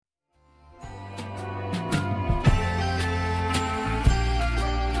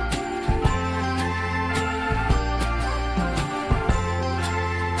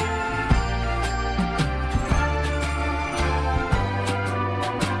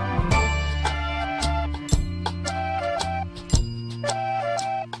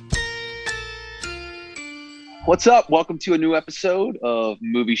What's up? Welcome to a new episode of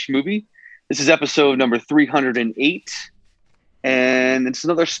Movie Schmovie. This is episode number 308, and it's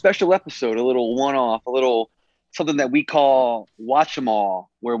another special episode, a little one-off, a little something that we call Watch 'em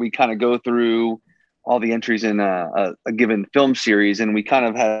All, where we kind of go through all the entries in a given film series, and we kind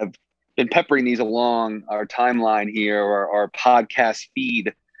of have been peppering these along our timeline here, or our podcast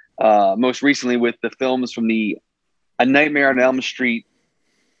feed, most recently with the films from the A Nightmare on Elm Street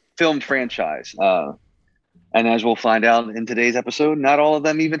film franchise. And as we'll find out in today's episode, not all of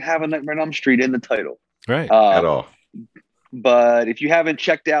them even have A Nightmare on Elm Street in the title. Right. At all. But if you haven't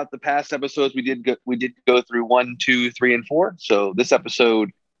checked out the past episodes, we did go through 1, 2, 3, and 4. So this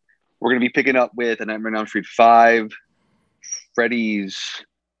episode, we're going to be picking up with A Nightmare on Elm Street 5, Freddy's...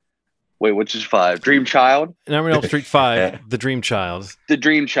 Wait, which is 5? Dream Child? Nightmare on Elm Street 5, The Dream Child. The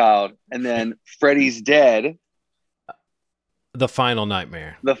Dream Child. And then Freddy's Dead. The Final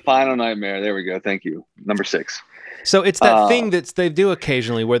Nightmare. The Final Nightmare. There we go. Thank you. Number 6. So it's that thing that they do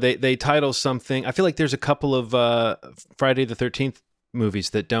occasionally where they title something. I feel like there's a couple of Friday the 13th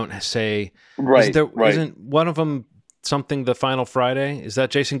movies that don't say... Right, right. Isn't one of them something The Final Friday? Is that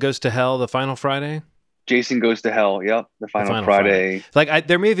Jason Goes to Hell, The Final Friday? Jason Goes to Hell. Yep. The Final Friday. Like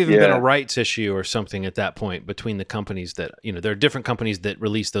there may have even been a rights issue or something at that point between the companies that, there are different companies that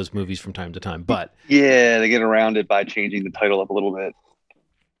release those movies from time to time, but yeah, they get around it by changing the title up a little bit.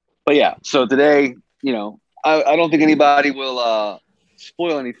 But yeah, so today, I don't think anybody will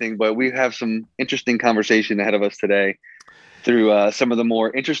spoil anything, but we have some interesting conversation ahead of us today through some of the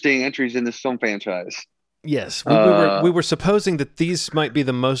more interesting entries in this film franchise. Yes, we were supposing that these might be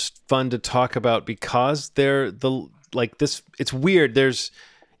the most fun to talk about because they're it's weird. There's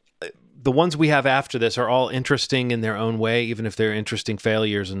the ones we have after this are all interesting in their own way, even if they're interesting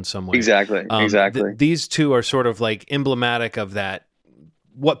failures in some way. Exactly. These two are sort of like emblematic of that,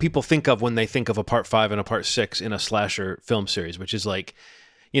 what people think of when they think of a part 5 and a part 6 in a slasher film series, which is like,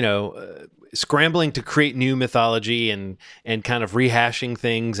 scrambling to create new mythology and kind of rehashing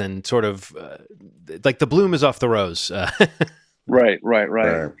things and sort of like the bloom is off the rose. Right.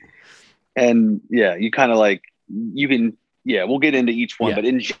 And yeah, you kind of like, we'll get into each one, but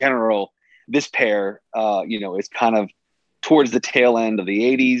in general, this pair, is kind of towards the tail end of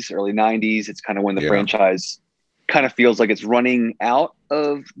the 80s, early 90s. It's kind of when the franchise kind of feels like it's running out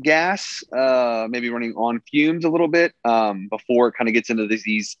of gas, maybe running on fumes a little bit, before it kind of gets into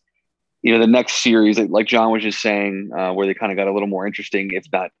these the next series, like John was just saying, where they kind of got a little more interesting, if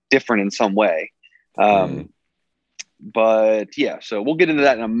not different in some way. But yeah, so we'll get into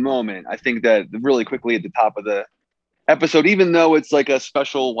that in a moment. I think that really quickly at the top of the episode, even though it's like a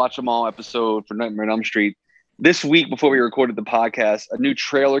special Watch 'em All episode for Nightmare on Elm Street, this week before we recorded the podcast, a new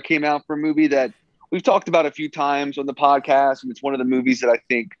trailer came out for a movie that we've talked about a few times on the podcast. And it's one of the movies that I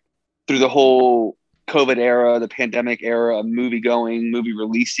think through the whole COVID era, the pandemic era of movie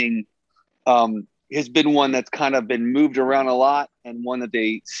releasing, has been one that's kind of been moved around a lot, and one that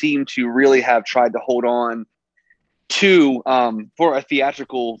they seem to really have tried to hold on to for a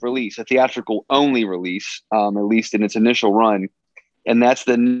theatrical only release, at least in its initial run. And that's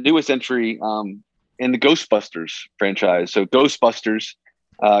the newest entry in the Ghostbusters franchise. So Ghostbusters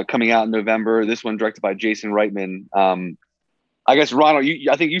coming out in November. This one directed by Jason Reitman. I guess, Ronald,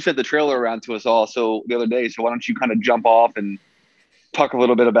 I think you sent the trailer around to us all the other day. So why don't you kind of jump off and talk a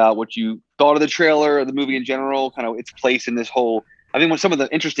little bit about what you thought of the trailer or the movie in general, kind of its place in this whole, I think some of the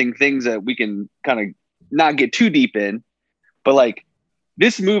interesting things that we can kind of not get too deep in, but like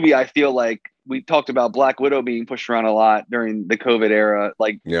this movie, I feel like we talked about Black Widow being pushed around a lot during the COVID era.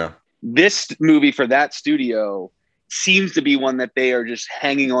 Like this movie for that studio seems to be one that they are just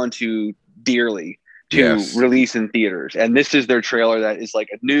hanging on to dearly to release in theaters. And this is their trailer that is like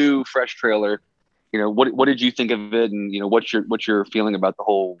a new, fresh trailer. What did you think of it, and what's your feeling about the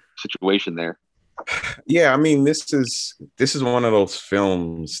whole situation there? Yeah, I mean, this is one of those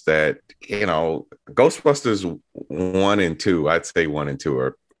films that Ghostbusters 1 and 2. I'd say 1 and 2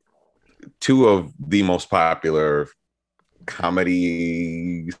 are two of the most popular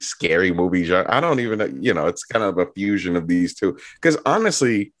comedy scary movies. I don't even know. It's kind of a fusion of these two, because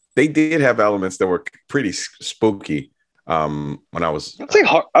honestly, they did have elements that were pretty spooky. When I was, I'd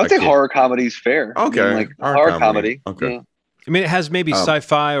say horror comedy is fair. Okay, horror comedy. Okay. Yeah. I mean, it has maybe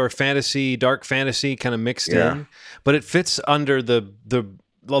sci-fi or fantasy, dark fantasy kind of mixed in, but it fits under a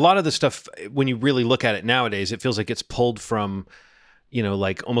lot of the stuff. When you really look at it nowadays, it feels like it's pulled from,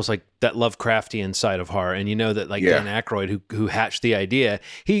 like almost like that Lovecraftian side of horror. And that Dan Aykroyd, who hatched the idea,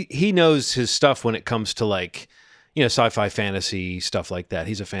 he knows his stuff when it comes to like, sci-fi fantasy stuff like that.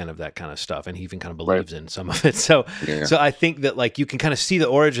 He's a fan of that kind of stuff, and he even kind of believes in some of it. So I think that like you can kind of see the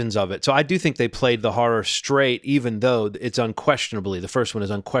origins of it. So I do think they played the horror straight, even though it's the first one is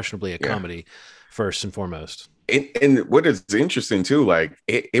unquestionably a comedy first and foremost. And what is interesting too, like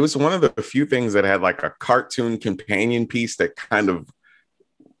it was one of the few things that had like a cartoon companion piece that kind of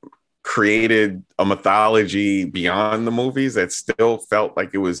created a mythology beyond the movies that still felt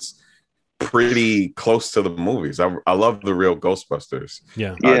like it was pretty close to the movies. I love the real Ghostbusters.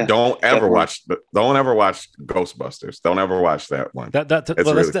 Don't ever watch Ghostbusters. Don't ever watch that one.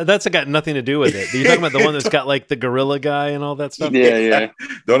 That's got nothing to do with it. You're talking about the one that's got like the gorilla guy and all that stuff. Yeah.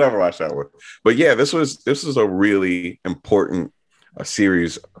 Don't ever watch that one. But yeah, this was a really important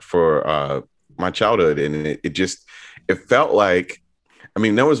series for my childhood, and it felt like, I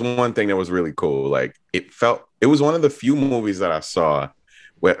mean, there was one thing that was really cool. Like it was one of the few movies that I saw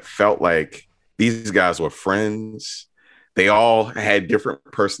where it felt like these guys were friends. They all had different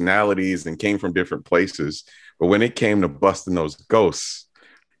personalities and came from different places. But when it came to busting those ghosts,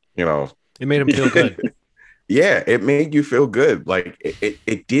 it made them feel good. Yeah, it made you feel good. Like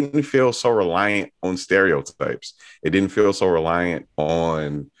it didn't feel so reliant on stereotypes. It didn't feel so reliant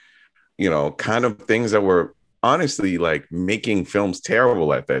on, kind of things that were honestly like making films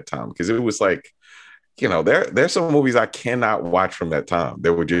terrible at that time. Because it was like, there's some movies I cannot watch from that time. They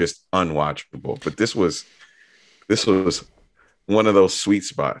were just unwatchable. But this was one of those sweet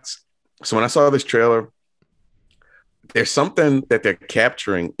spots. So when I saw this trailer, there's something that they're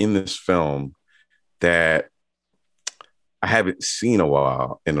capturing in this film that I haven't seen in a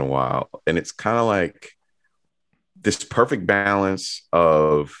while. And it's kind of like this perfect balance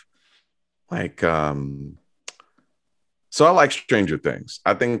of like, so I like Stranger Things.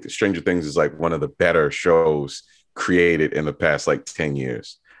 I think Stranger Things is like one of the better shows created in the past like 10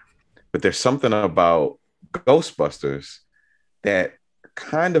 years. But there's something about Ghostbusters that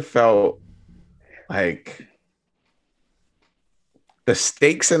kind of felt like the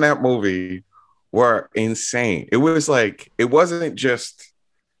stakes in that movie were insane. It was like, it wasn't just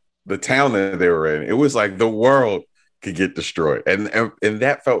the town that they were in. It was like the world could get destroyed. And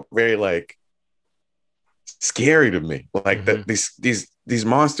that felt very like scary to me. Like that these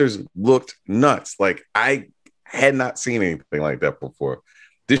monsters looked nuts. Like I had not seen anything like that before.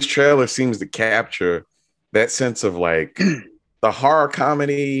 This trailer seems to capture that sense of like the horror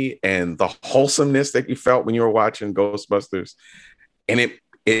comedy and the wholesomeness that you felt when you were watching Ghostbusters. And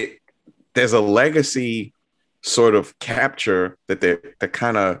it there's a legacy sort of capture that they're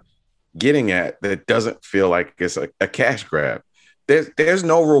kind of getting at that doesn't feel like it's a cash grab. There's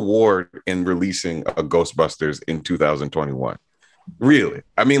no reward in releasing a Ghostbusters in 2021. Really.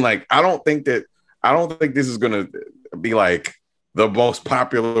 I mean, like, I don't think this is going to be like the most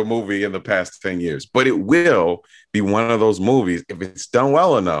popular movie in the past 10 years, but it will be one of those movies, if it's done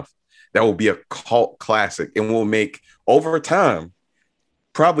well enough, that will be a cult classic and will make over time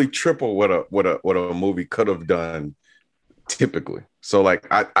probably triple what a movie could have done typically. So like,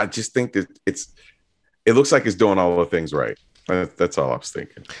 I just think that it looks like it's doing all the things right. That's all I was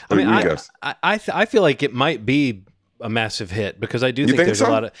thinking. I mean, I feel like it might be a massive hit because I do think there's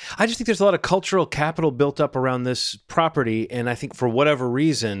I just think there's a lot of cultural capital built up around this property. And I think for whatever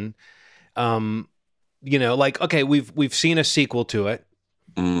reason, like, okay, we've seen a sequel to it.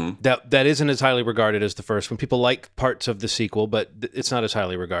 Mm-hmm. That isn't as highly regarded as the first one. People like parts of the sequel, but it's not as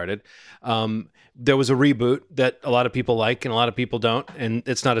highly regarded. There was a reboot that a lot of people like and a lot of people don't, and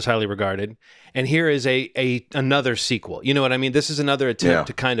it's not as highly regarded. And here is another sequel. You know what I mean? This is another attempt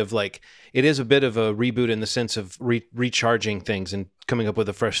to kind of like, it is a bit of a reboot in the sense of recharging things and coming up with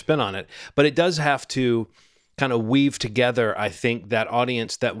a fresh spin on it. But it does have to kind of weave together, I think, that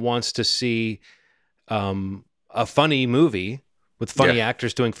audience that wants to see a funny movie with funny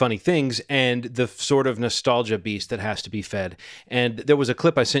actors doing funny things, and the sort of nostalgia beast that has to be fed. And there was a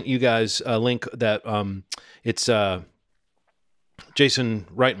clip I sent you guys, a link that it's Jason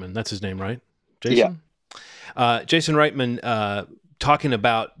Reitman. That's his name, right? Jason? Yeah. Jason Reitman talking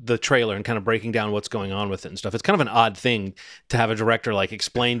about the trailer and kind of breaking down what's going on with it and stuff. It's kind of an odd thing to have a director like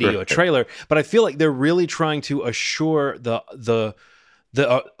explain to you a trailer, but I feel like they're really trying to assure the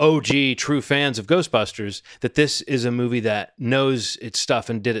OG true fans of Ghostbusters that this is a movie that knows its stuff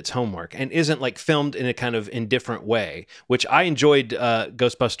and did its homework and isn't like filmed in a kind of indifferent way, which I enjoyed.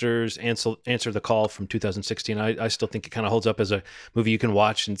 Ghostbusters Answer the Call from 2016. I still think it kind of holds up as a movie you can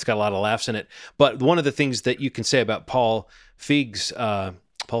watch, and it's got a lot of laughs in it. But one of the things that you can say about Paul Feig's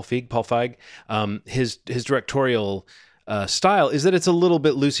his directorial style is that it's a little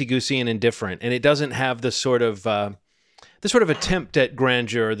bit loosey-goosey and indifferent, and it doesn't have the sort of sort of attempt at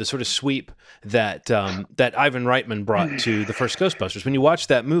grandeur, the sort of sweep that that Ivan Reitman brought to the first Ghostbusters. When you watch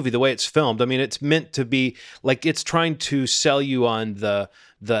that movie, the way it's filmed, I mean, it's meant to be like it's trying to sell you on the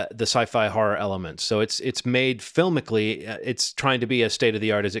sci-fi horror elements. So it's made filmically. It's trying to be as state of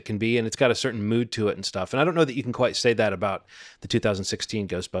the art as it can be, and it's got a certain mood to it and stuff. And I don't know that you can quite say that about the 2016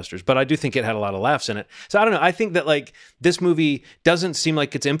 Ghostbusters, but I do think it had a lot of laughs in it. So I don't know. I think that like this movie doesn't seem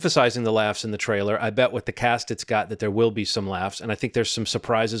like it's emphasizing the laughs in the trailer. I bet with the cast it's got that there will be some laughs, and I think there's some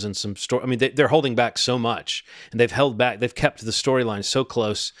surprises and some story. I mean, they're holding back so much, and they've held back. They've kept the storyline so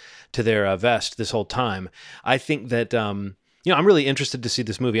close to their vest this whole time. I think that. I'm really interested to see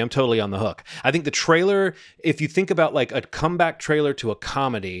this movie. I'm totally on the hook. I think the trailer, if you think about like a comeback trailer to a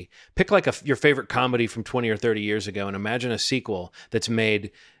comedy, pick like your favorite comedy from 20 or 30 years ago and imagine a sequel that's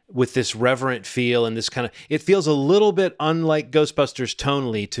made with this reverent feel and this kind of, it feels a little bit unlike Ghostbusters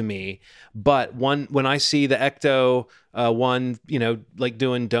tonally to me. But when I see the Ecto one, like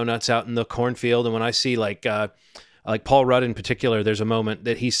doing donuts out in the cornfield, and when I see like Paul Rudd in particular, there's a moment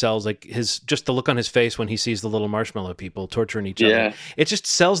that he sells like just the look on his face when he sees the little marshmallow people torturing each other. It just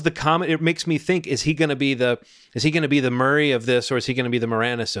sells the comment. It makes me think: is he going to be the Murray of this, or is he going to be the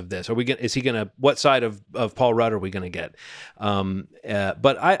Moranis of this? What side of Paul Rudd are we going to get?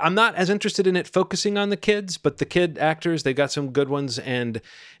 But I'm not as interested in it focusing on the kids, but the kid actors, they've got some good ones, and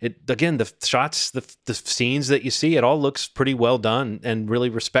the shots, the scenes that you see, it all looks pretty well done and really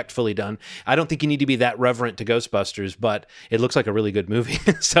respectfully done. I don't think you need to be that reverent to Ghostbusters, but it looks like a really good movie.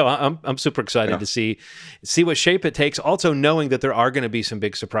 So I'm super excited to see what shape it takes. Also knowing that there are going to be some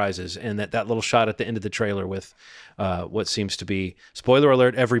big surprises, and that little shot at the end of the trailer with what seems to be, spoiler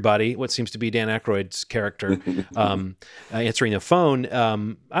alert, everybody, what seems to be Dan Aykroyd's character answering a phone.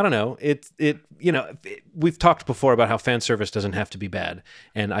 I don't know. We've talked before about how fan service doesn't have to be bad,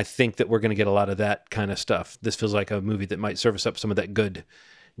 and I think that we're going to get a lot of that kind of stuff. This feels like a movie that might service up some of that good,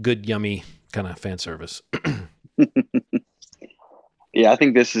 yummy kind of fan service. Yeah, I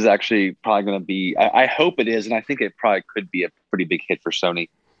think this is actually probably going to be, I hope it is, and I think it probably could be a pretty big hit for Sony.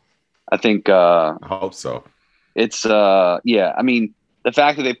 I think I hope so. It's I mean, the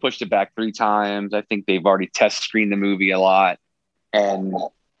fact that they pushed it back 3 times, I think they've already test screened the movie a lot, and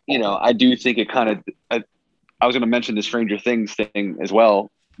I do think it kind of, I was going to mention the Stranger Things thing as well,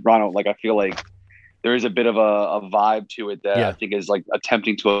 Ronald. Like, I feel like there is a bit of a vibe to it that I think is like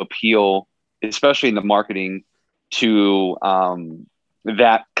attempting to appeal, especially in the marketing, to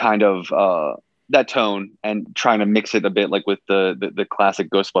that kind of that tone, and trying to mix it a bit like with the classic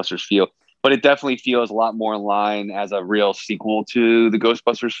Ghostbusters feel. But it definitely feels a lot more in line as a real sequel to the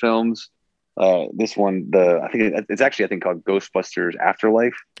Ghostbusters films. This one, I think it's called Ghostbusters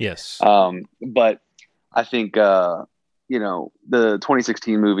Afterlife. Yes. But I think the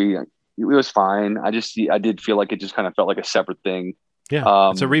 2016 movie, it was fine. I did feel like it just kind of felt like a separate thing. Yeah,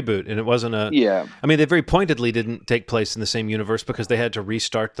 it's a reboot, and it wasn't a... Yeah. I mean, they very pointedly didn't take place in the same universe because they had to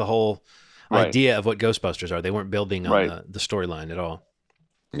restart the whole idea of what Ghostbusters are. They weren't building on the storyline at all.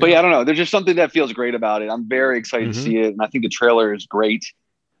 But I don't know. There's just something that feels great about it. I'm very excited to see it, and I think the trailer is great.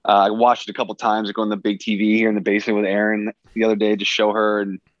 I watched it a couple times. I go on the big TV here in the basement with Erin the other day to show her,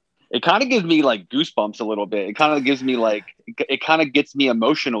 and it kind of gives me like goosebumps a little bit. It kind of gives me like, it kind of gets me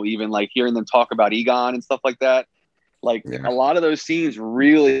emotional, even like hearing them talk about Egon and stuff like that. Like a lot of those scenes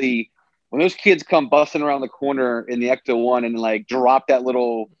really, when those kids come busting around the corner in the Ecto one and like drop that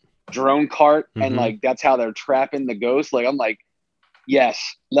little drone cart and like that's how they're trapping the ghost. Like I'm like, yes,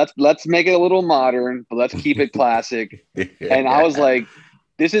 let's make it a little modern, but let's keep it classic. And I was like,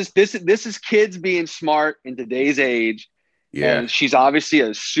 this is kids being smart in today's age. Yeah. And she's obviously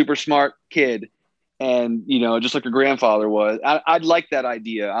a super smart kid, and just like her grandfather was. I'd like that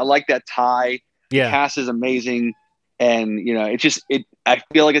idea. I like that tie. Yeah. The cast is amazing. And I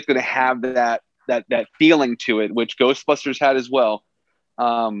feel like it's going to have that feeling to it, which Ghostbusters had as well.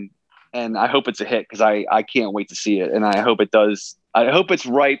 And I hope it's a hit, because I can't wait to see it, and I hope it does. I hope it's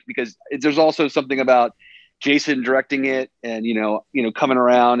right, because there's also something about Jason directing it, and coming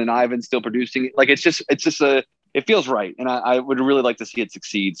around, and Ivan still producing it. Like it feels right, and I would really like to see it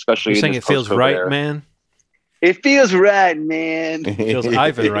succeed. Especially, you're saying it feels right, era. Man. It feels right, man. It feels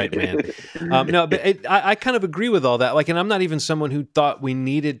Ivan right, man. No, but I kind of agree with all that. Like, and I'm not even someone who thought we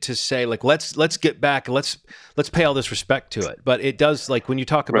needed to say like let's get back, let's pay all this respect to it. But it does, like when you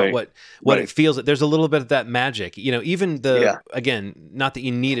talk about what it feels, there's a little bit of that magic. Even again, not that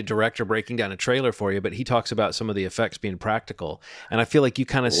you need a director breaking down a trailer for you, but he talks about some of the effects being practical, and I feel like you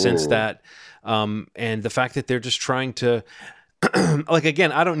kind of sense that, and the fact that they're just trying to. Like,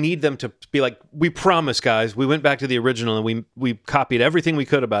 again, I don't need them to be like, we promise, guys, we went back to the original and we copied everything we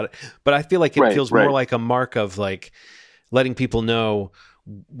could about it. But I feel like it feels more like a mark of like letting people know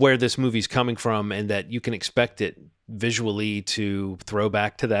where this movie's coming from and that you can expect it visually to throw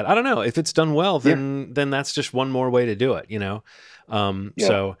back to that. I don't know if it's done well, then that's just one more way to do it,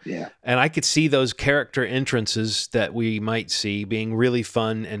 and I could see those character entrances that we might see being really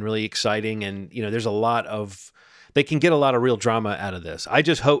fun and really exciting. And, there's they can get a lot of real drama out of this. I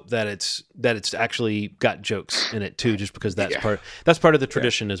just hope that it's actually got jokes in it too, just because that's part of the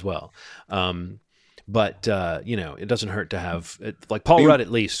tradition as well. But it doesn't hurt to have like Paul Rudd,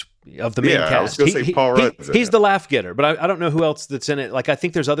 at least of the main cast. I was gonna say Paul Rudd. He's the laugh getter, but I don't know who else that's in it. Like I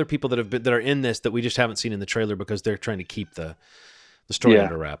think there's other people that are in this that we just haven't seen in the trailer because they're trying to keep the story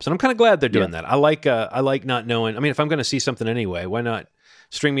under wraps. And I'm kind of glad they're doing that. I like not knowing. I mean, if I'm going to see something anyway, why not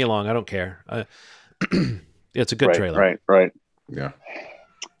string me along? I don't care. It's a good trailer. Right. Yeah.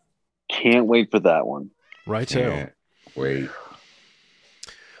 Can't wait for that one. Right. Can't wait.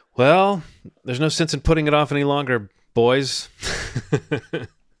 Well, there's no sense in putting it off any longer, boys.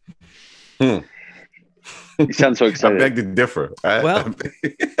 You sound so excited. I beg to differ.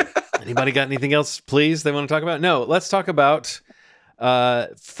 Anybody got anything else, please, they want to talk about? No, let's talk about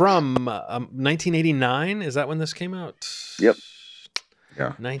from 1989. Is that when this came out? Yep.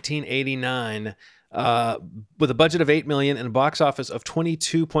 Yeah. 1989. With a budget of $8 million and a box office of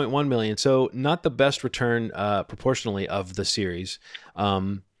 $22.1 million. So not the best return proportionally of the series. We're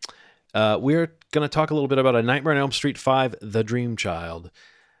going to talk a little bit about A Nightmare on Elm Street 5, The Dream Child.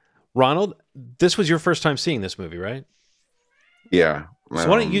 Ronald, this was your first time seeing this movie, right? Yeah. So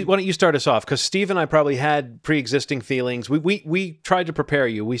why don't you start us off? Because Steve and I probably had pre-existing feelings. We tried to prepare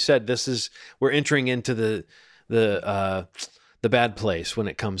you. We said we're entering into the bad place when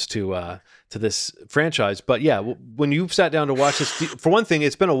it comes to this franchise. But yeah, when you sat down to watch this, for one thing,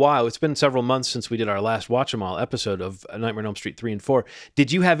 it's been a while. It's been several months since we did our last Watch 'Em All episode of Nightmare on Elm Street 3 and 4.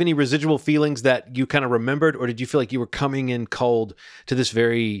 Did you have any residual feelings that you kind of remembered, or did you feel like you were coming in cold to this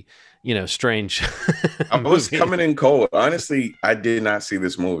very, strange I was coming in cold. Honestly, I did not see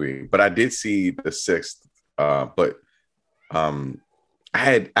this movie, but I did see the sixth. I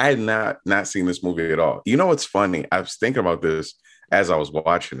had not seen this movie at all. You know what's funny? I was thinking about this as I was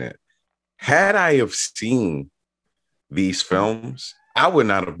watching it. Had I have seen these films, I would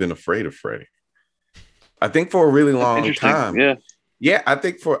not have been afraid of Freddy. I think for a really long time. Yeah. I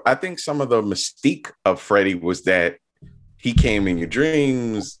think some of the mystique of Freddy was that he came in your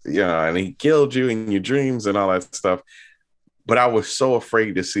dreams, and he killed you in your dreams and all that stuff. But I was so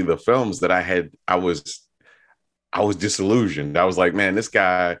afraid to see the films that I was disillusioned. I was like, man, this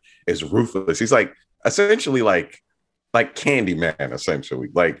guy is ruthless. He's like essentially like Candyman, essentially.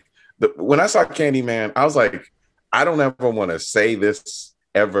 Like when I saw Candyman, I was like, I don't ever want to say this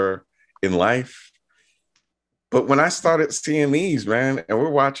ever in life. But when I started seeing these, man, and we're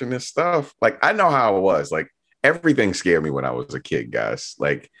watching this stuff, like I know how it was. Like everything scared me when I was a kid, guys.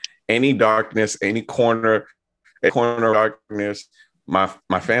 Like any darkness, any corner of darkness.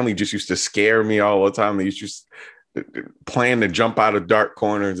 My family just used to scare me all the time. They used to plan to jump out of dark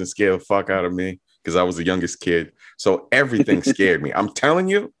corners and scare the fuck out of me because I was the youngest kid. So everything scared me. I'm telling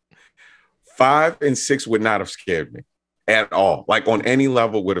you, 5 and 6 would not have scared me at all. Like on any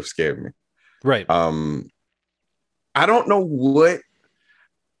level would have scared me. Right. I don't know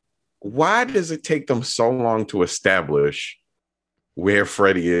why does it take them so long to establish where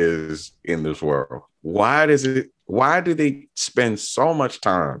Freddy is in this world? Why do they spend so much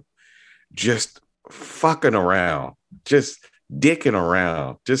time just fucking around, just dicking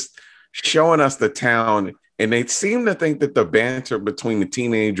around, just showing us the town? And they seem to think that the banter between the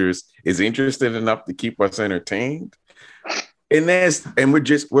teenagers is interesting enough to keep us entertained. And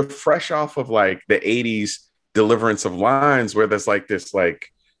we're fresh off of like the 80s deliverance of lines where there's like this, like,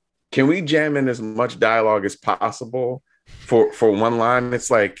 can we jam in as much dialogue as possible for one line?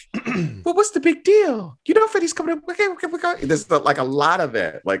 It's like, well, what's the big deal? Freddy's coming up. Okay. There's like a lot of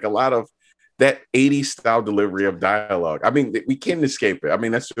that, like a lot of that 80s style delivery of dialogue. I mean, we can't escape it. I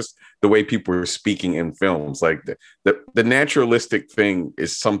mean, that's just the way people are speaking in films. Like the naturalistic thing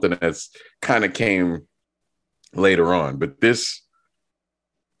is something that's kind of came later on. But this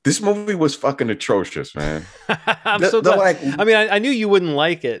movie was fucking atrocious, man. I'm so glad. Like, I mean, I knew you wouldn't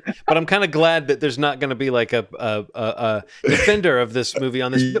like it, but I'm kind of glad that there's not going to be like a defender of this movie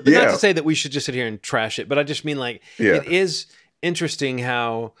on this. But not to say that we should just sit here and trash it, but I just mean like it is interesting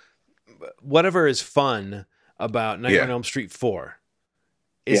how whatever is fun about Nightmare on Elm Street 4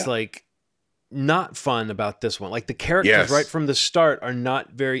 is like not fun about this one. Like the characters right from the start are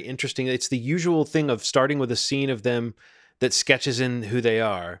not very interesting. It's the usual thing of starting with a scene of them that sketches in who they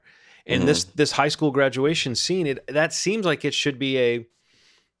are. And this high school graduation scene, that seems like it should be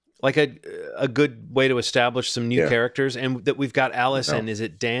like a good way to establish some new characters, and that we've got Alice and is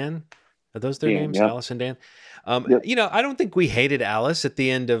it Dan? Are those their names? Yeah. Alice and Dan. You know, I don't think we hated Alice at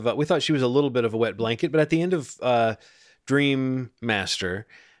the end of. We thought she was a little bit of a wet blanket, but at the end of Dream Master,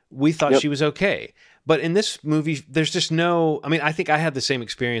 we thought she was okay. But in this movie, there's just no. I mean, I think I had the same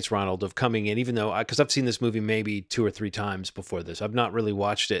experience, Ronald, of coming in, even though because I've seen this movie maybe 2 or 3 times before this. I've not really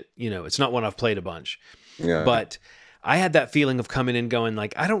watched it. You know, it's not one I've played a bunch. Yeah. But I had that feeling of coming in, going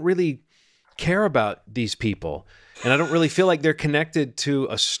like, I don't really care about these people, and I don't really feel like they're connected to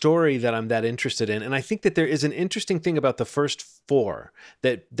a story that I'm that interested in. And I think that there is an interesting thing about the first 4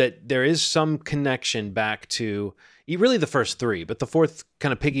 that there is some connection back to. Really the first 3, but the 4th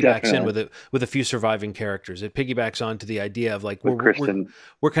kind of piggybacks in with a few surviving characters. It piggybacks onto the idea of like we're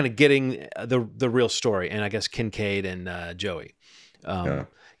kind of getting the real story, and I guess Kincaid and Joey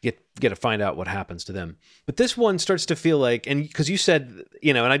get to find out what happens to them. But this one starts to feel like, and because you said,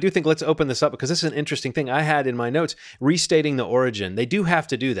 you know, and I do think let's open this up because this is an interesting thing I had in my notes, restating the origin. They do have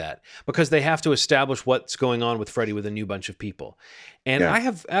to do that because they have to establish what's going on with Freddy with a new bunch of people. And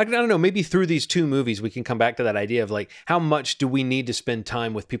I don't know, maybe through these 2 movies, we can come back to that idea of like, how much do we need to spend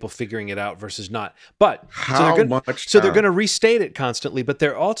time with people figuring it out versus not? But they're going to restate it constantly, but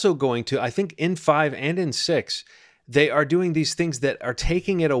they're also going to, I think in 5 and in 6, they are doing these things that are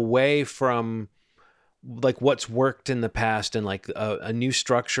taking it away from like what's worked in the past and like a new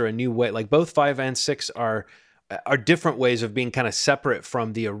structure, a new way. Like both 5 and 6 are different ways of being kind of separate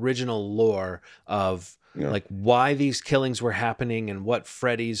from the original lore of like why these killings were happening and what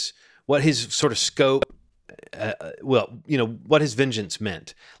his sort of scope, what his vengeance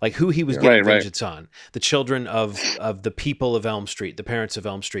meant, like who he was getting vengeance on, the children of the people of Elm Street, the parents of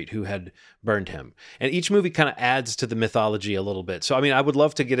Elm Street who had burned him. And each movie kind of adds to the mythology a little bit. So, I mean, I would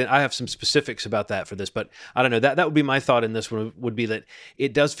love to get in. I have some specifics about that for this, but I don't know, that would be my thought in this one would be that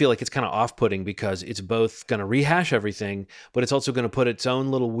it does feel like it's kind of off-putting because it's both going to rehash everything, but it's also going to put its own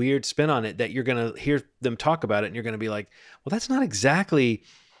little weird spin on it that you're going to hear them talk about it and you're going to be like, well, that's not exactly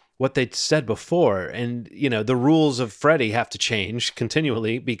what they said before. And, you know, the rules of Freddy have to change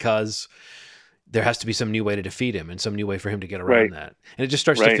continually because there has to be some new way to defeat him and some new way for him to get around that. And it just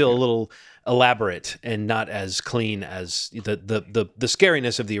starts to feel a little elaborate and not as clean as the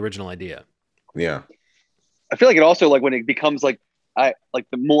scariness of the original idea. Yeah. I feel like it also, like when it becomes like the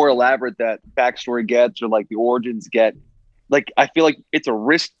more elaborate that backstory gets or like the origins get, like I feel like it's a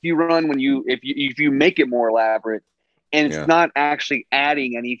risk you run when if you make it more elaborate and it's not actually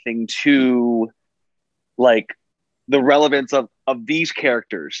adding anything to like the relevance of these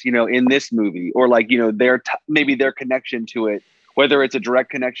characters, you know, in this movie, or like, you know, maybe their connection to it, whether it's a direct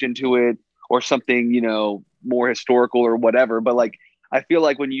connection to it or something, you know, more historical or whatever. But like, I feel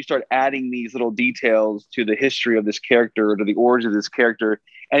like when you start adding these little details to the history of this character or to the origin of this character,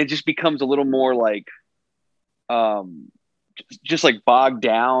 and it just becomes a little more like, just like bogged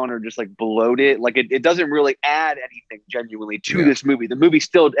down or just like bloated. Like it doesn't really add anything genuinely to this movie. The movie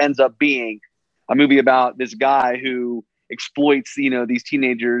still ends up being a movie about this guy who exploits, you know, these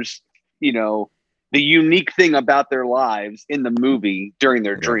teenagers, you know, the unique thing about their lives in the movie during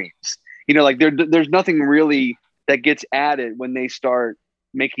their dreams, you know, like there's nothing really that gets added when they start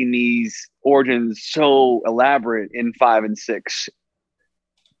making these origins so elaborate in 5 and 6.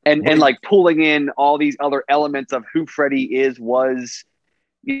 And like pulling in all these other elements of who Freddy was,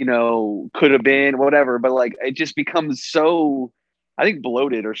 you know, could have been, whatever. But like, it just becomes so, I think,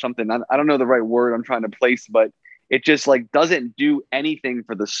 bloated or something. I don't know the right word I'm trying to place, but it just like doesn't do anything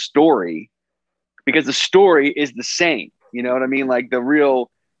for the story because the story is the same. You know what I mean? Like the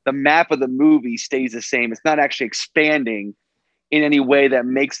map of the movie stays the same. It's not actually expanding in any way that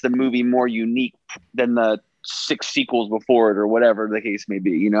makes the movie more unique than the 6 sequels before it or whatever the case may be,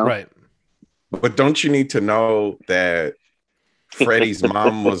 you know? Right. But don't you need to know that Freddy's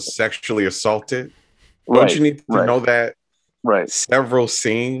mom was sexually assaulted? Don't you need to know that? Right. Several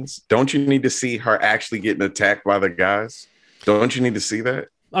scenes. Don't you need to see her actually getting attacked by the guys? Don't you need to see that?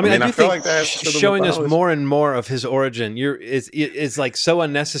 I mean, I feel like that's showing us more and more of his origin. Is like so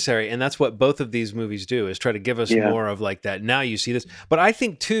unnecessary, and that's what both of these movies do: is try to give us more of like that. Now you see this, but I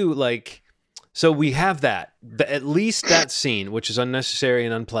think too, like. So we have at least that scene, which is unnecessary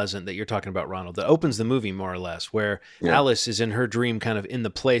and unpleasant that you're talking about, Ronald, that opens the movie more or less, where Alice is in her dream kind of in the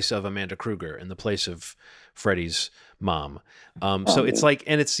place of Amanda Kruger, in the place of Freddy's mom. So it's like,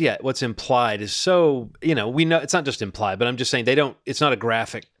 and it's, what's implied is so, you know, we know it's not just implied, but I'm just saying it's not a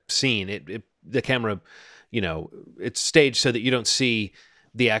graphic scene. The camera, you know, it's staged so that you don't see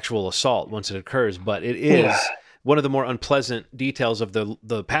the actual assault once it occurs, but it is one of the more unpleasant details of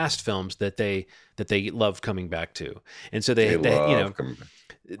the past films that they love coming back to. And so they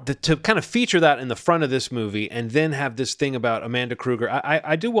to kind of feature that in the front of this movie and then have this thing about Amanda Kruger.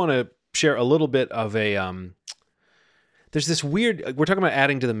 I do want to share a little bit of a there's this weird, we're talking about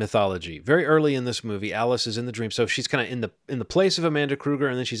adding to the mythology. Very early in this movie, Alice is in the dream. So she's kind of in the place of Amanda Kruger,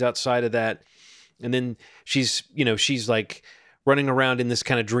 and then she's outside of that. And then she's like running around in this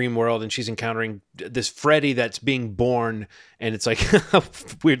kind of dream world, and she's encountering this Freddy that's being born, and it's like a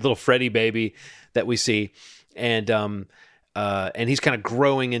weird little Freddy baby that we see. And he's kind of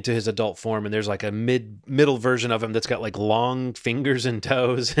growing into his adult form, and there's like a middle version of him that's got like long fingers and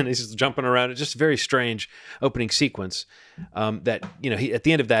toes, and he's jumping around. It's just a very strange opening sequence. That he at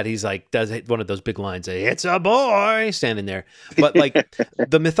the end of that he's like does one of those big lines, "It's a boy," standing there. But like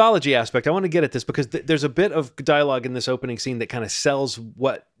the mythology aspect, I want to get at this because there's a bit of dialogue in this opening scene that kind of sells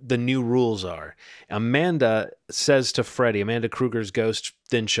what the new rules are. Amanda says to Freddy, Amanda Kruger's ghost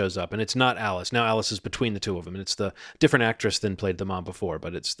then shows up, and it's not Alice. Now Alice is between the two of them, and it's the different actress than played the mom before,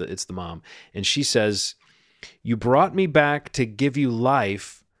 but it's the mom. And she says, "You brought me back to give you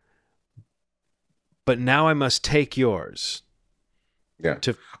life, but now I must take yours." Yeah.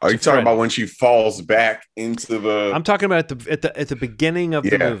 Are you talking about when she falls back into the? I'm talking about at the beginning of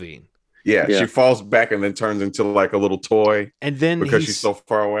the movie. Yeah, she falls back and then turns into like a little toy, and then because she's so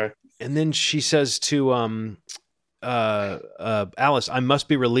far away. And then she says to Alice, "I must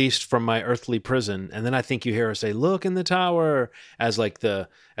be released from my earthly prison." And then I think you hear her say, "Look in the tower," as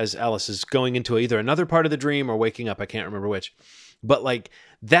Alice is going into either another part of the dream or waking up. I can't remember which. But like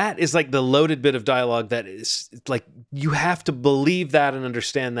that is like the loaded bit of dialogue that is like you have to believe that and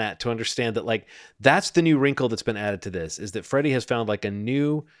understand that to understand that like that's the new wrinkle that's been added to this, is that Freddy has found like a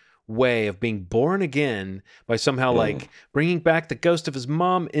new way of being born again by somehow like bringing back the ghost of his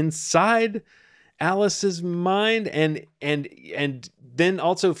mom inside Alice's mind and then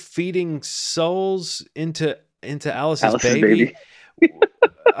also feeding souls into Alice's baby.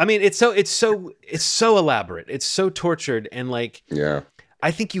 I mean, it's so elaborate. It's so tortured, and like,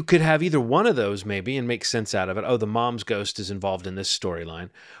 I think you could have either one of those maybe and make sense out of it. Oh, the mom's ghost is involved in this storyline,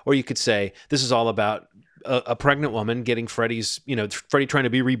 or you could say this is all about a pregnant woman getting Freddy trying to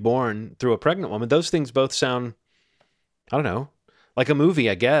be reborn through a pregnant woman. Those things both sound, I don't know, like a movie,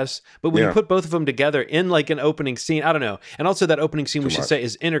 I guess. But when you put both of them together in like an opening scene, I don't know. And also that opening scene, we should say,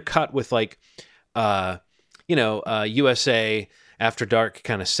 is intercut with like, USA After Dark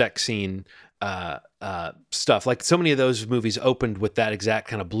kind of sex scene stuff. Like so many of those movies opened with that exact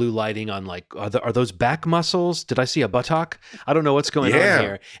kind of blue lighting on like, are those back muscles? Did I see a buttock? I don't know what's going on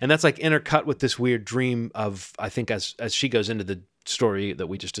here. And that's like intercut with this weird dream of, I think as she goes into the story that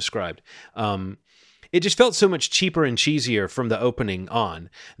we just described. It just felt so much cheaper and cheesier from the opening on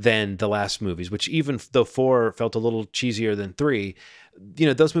than the last movies, which even though 4 felt a little cheesier than 3,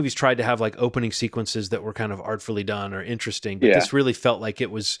 those movies tried to have like opening sequences that were kind of artfully done or interesting. But this really felt like it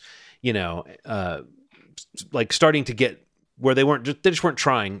was, like starting to get where they just weren't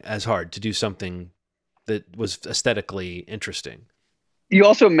trying as hard to do something that was aesthetically interesting. You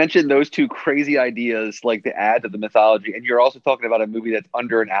also mentioned those two crazy ideas, like to add to the mythology, and you're also talking about a movie that's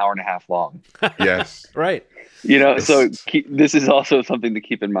under an hour and a half long. Yes, right. So this is also something to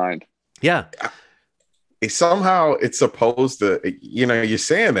keep in mind. Yeah, somehow it's supposed to, you're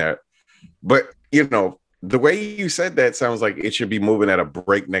saying that, but the way you said that sounds like it should be moving at a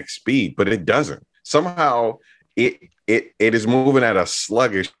breakneck speed, but it doesn't. Somehow it is moving at a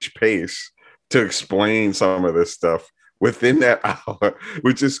sluggish pace to explain some of this stuff within that hour,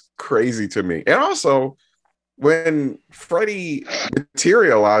 which is crazy to me. And also, when Freddy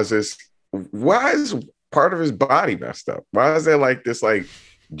materializes, why is part of his body messed up? Why is there like this like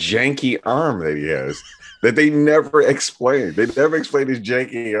janky arm that he has that they never explained? They never explained his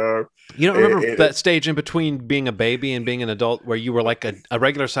janky arm. You don't remember that stage in between being a baby and being an adult where you were like a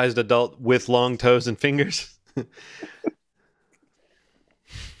regular sized adult with long toes and fingers?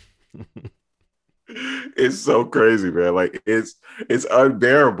 It's so crazy, man. Like it's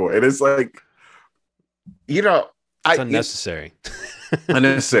unbearable, and it's like, it's unnecessary.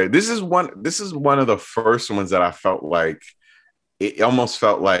 Unnecessary. This is one of the first ones that I felt like it almost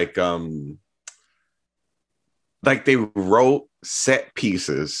felt like they wrote set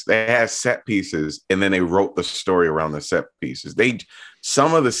pieces. They had set pieces, and then they wrote the story around the set pieces.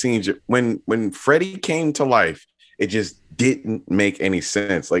 Some of the scenes when Freddy came to life, it just didn't make any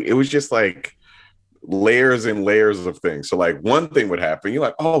sense. Like it was just like layers and layers of things. So like one thing would happen, you're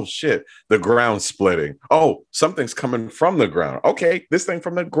like, oh shit, the ground's splitting. Oh, something's coming from the ground. Okay, this thing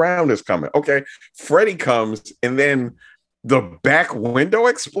from the ground is coming. Okay, Freddy comes, and then the back window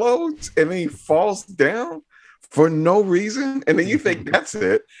explodes, and then he falls down. for no reason, and then you think that's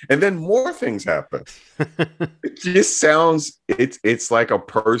it, and then more things happen. It just sounds it's like a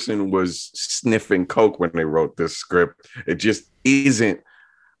person was sniffing coke when they wrote this script. It just isn't.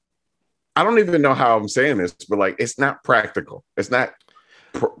 I don't even know how I'm saying this, but like it's not practical. It's not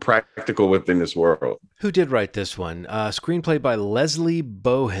practical within this world. Who did write this one? Screenplay by Leslie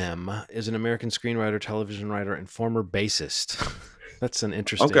Bohem, is an American screenwriter, television writer, and former bassist. That's an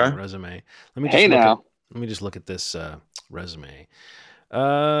interesting resume. Let me just look at this resume.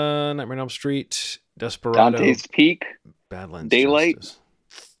 Nightmare on Elm Street, Desperado, Dante's Peak, Badlands, Daylight. Justice.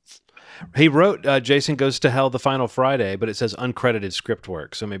 He wrote Jason Goes to Hell, The Final Friday, but it says uncredited script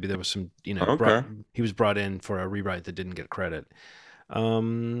work. So maybe there was some, he was brought in for a rewrite that didn't get credit.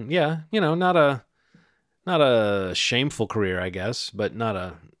 Not a shameful career, I guess, but not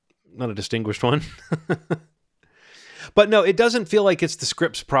a distinguished one. But no, it doesn't feel like it's the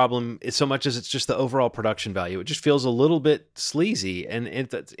script's problem so much as it's just the overall production value. It just feels a little bit sleazy, and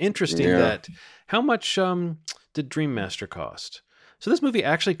it's interesting that how much did Dream Master cost? So this movie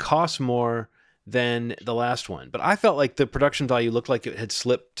actually costs more than the last one, but I felt like the production value looked like it had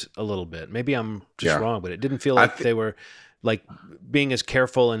slipped a little bit. Maybe I'm just wrong, but it didn't feel like they were like being as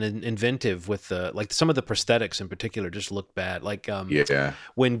careful and inventive with like some of the prosthetics in particular just looked bad. Like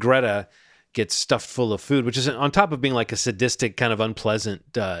when Greta gets stuffed full of food, which is on top of being like a sadistic kind of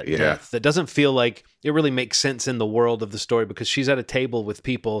unpleasant death that doesn't feel like it really makes sense in the world of the story, because she's at a table with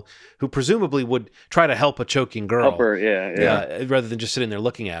people who presumably would try to help a choking girl. Help her, rather than just sitting there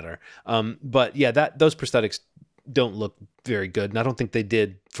looking at her. But yeah, those prosthetics don't look very good, and I don't think they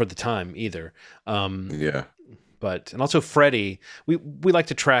did for the time either. And also Freddy, we like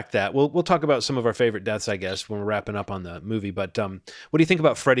to track that. We'll talk about some of our favorite deaths, I guess, when we're wrapping up on the movie. But what do you think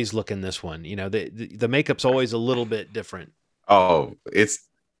about Freddy's look in this one? You know, the makeup's always a little bit different. Oh, it's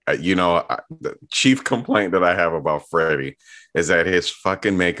the chief complaint that I have about Freddy is that his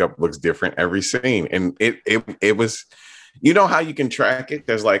fucking makeup looks different every scene, and it was, you know how you can track it?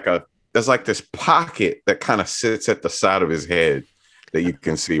 There's like this pocket that kind of sits at the side of his head that you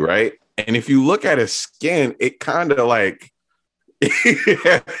can see, right? And if you look at his skin, it kind of like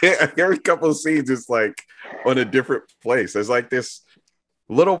every couple of scenes, it's like on a different place. There's like this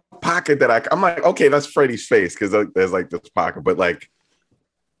little pocket that I'm like, okay, that's Freddy's face, because there's like this pocket, but like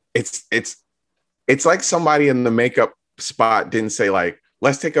it's like somebody in the makeup spot didn't say like,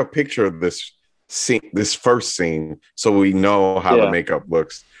 let's take a picture of this scene, this first scene, so we know how the makeup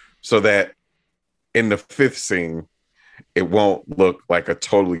looks, so that in the fifth scene it won't look like a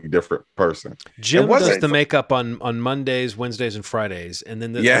totally different person. Jim does the makeup on Mondays, Wednesdays, and Fridays, and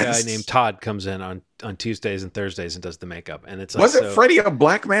then the guy named Todd comes in on Tuesdays and Thursdays and does the makeup. And it's like, Freddy a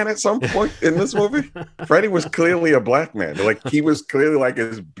black man at some point in this movie? Freddy was clearly a black man. Like he was clearly like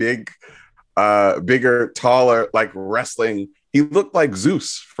his bigger, taller, like wrestling. He looked like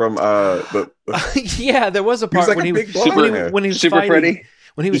Zeus from there was a part like when he was Super fighting, Freddy.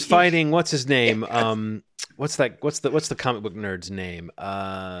 When he was fighting, what's his name? What's the comic book nerd's name?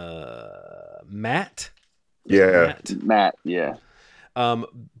 Matt? Yeah. Matt, yeah.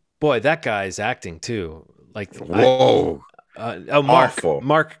 Boy, that guy's acting too. Like, whoa.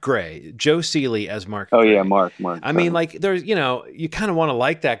 Mark Gray, Joe Seeley as Mark. Oh Gray. yeah, Mark. I mean, like, there's, you kind of want to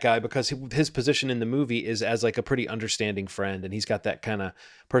like that guy because his position in the movie is as like a pretty understanding friend, and he's got that kind of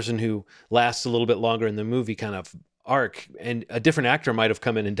person who lasts a little bit longer in the movie kind of arc. And a different actor might have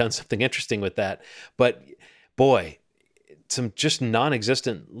come in and done something interesting with that, but boy, some just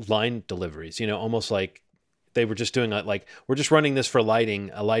non-existent line deliveries. Almost like they were just doing like we're just running this for a lighting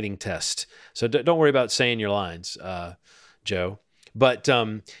test. So don't worry about saying your lines, Joe. But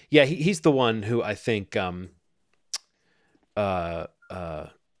he's the one who I think. What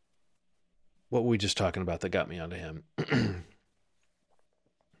were we just talking about that got me onto him?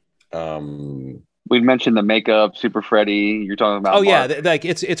 We mentioned the makeup, Super Freddy. You're talking about. Oh Mark. Like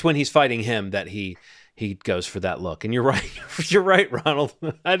it's when he's fighting him that he goes for that look. And you're right. You're right, Ronald.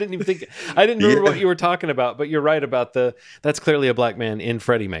 I didn't remember what you were talking about, but you're right about that's clearly a black man in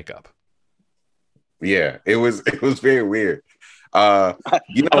Freddy makeup. Yeah, it was very weird. I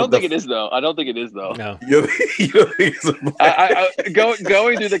don't think it is though. No. Going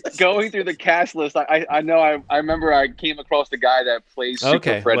through the cast list, I know I remember I came across the guy that plays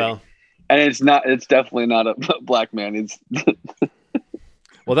Super Freddy. Well, and it's definitely not a black man. It's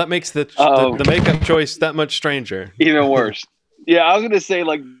well, that makes the makeup choice that much stranger. Even worse. Yeah, I was gonna say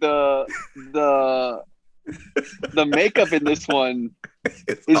like the makeup in this one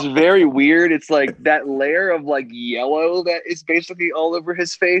is very weird. It's like that layer of like yellow that is basically all over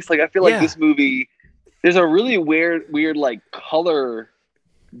his face. Like I feel like this movie, there's a really weird like color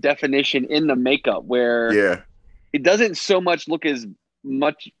definition in the makeup where it doesn't so much look as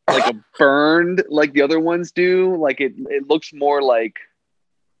much like a burned like the other ones do. Like it looks more like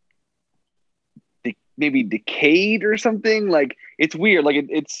maybe decayed or something. Like it's weird. Like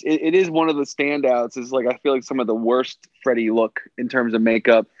it is one of the standouts. Is like I feel like some of the worst Freddy look in terms of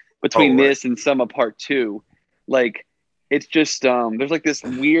makeup between this and some of part 2. Like it's just there's like this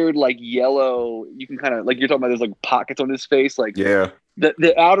weird like yellow. You can kind of like you're talking about. There's like pockets on his face. Like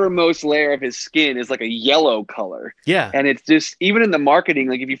the outermost layer of his skin is like a yellow color. Yeah, and it's just even in the marketing.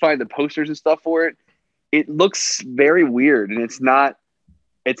 Like if you find the posters and stuff for it, it looks very weird, and it's not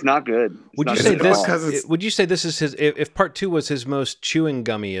good. Would you say this is his? If part 2 was his most chewing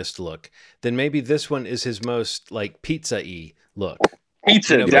gummiest look, then maybe this one is his most like pizza-y look.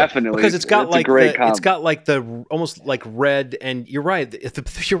 Pizza, definitely, because it's got the almost like red, and you're right.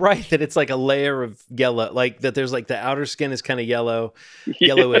 You're right that it's like a layer of yellow, like that. There's like the outer skin is kind of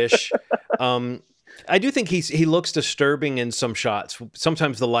yellowish. I do think he looks disturbing in some shots.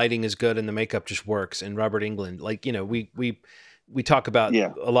 Sometimes the lighting is good and the makeup just works. And Robert Englund, like we talk about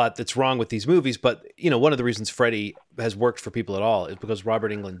a lot that's wrong with these movies, but one of the reasons Freddy has worked for people at all is because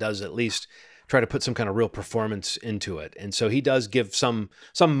Robert Englund does at least try to put some kind of real performance into it. And so he does give some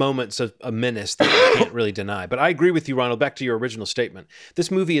moments of a menace that you can't really deny. But I agree with you, Ronald, back to your original statement. This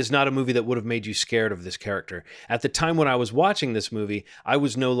movie is not a movie that would have made you scared of this character. At the time when I was watching this movie, I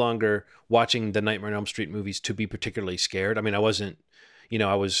was no longer watching the Nightmare on Elm Street movies to be particularly scared. I mean, I wasn't, it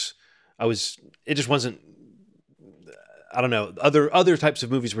just wasn't, I don't know. Other types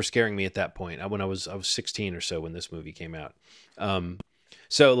of movies were scaring me at that point. When I was 16 or so when this movie came out.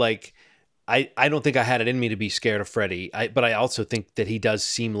 So like, I don't think I had it in me to be scared of Freddy. But I also think that he does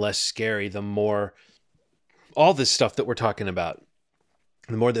seem less scary the more all this stuff that we're talking about.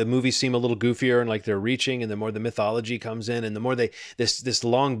 The more the movies seem a little goofier and like they're reaching, and the more the mythology comes in, and the more this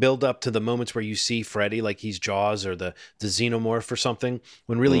long build up to the moments where you see Freddy like he's Jaws or the xenomorph or something,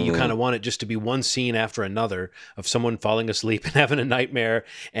 when really you kind of want it just to be one scene after another of someone falling asleep and having a nightmare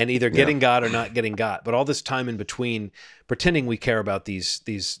and either getting got or not getting got. But all this time in between, pretending we care about these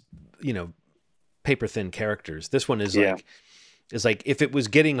paper thin characters. This one is like if it was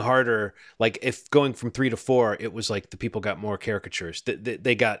getting harder, like if going from 3 to 4, it was like the people got more caricatures.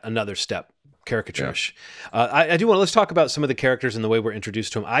 They got another step caricaturish. I do want to, let's talk about some of the characters and the way we're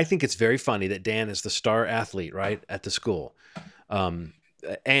introduced to them. I think it's very funny that Dan is the star athlete, right, at the school. Or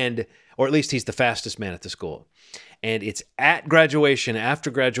at least he's the fastest man at the school. And it's at graduation, after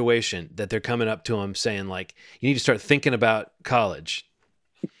graduation, that they're coming up to him saying like, you need to start thinking about college.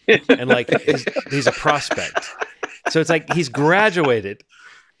 And like he's a prospect, so it's like he's graduated.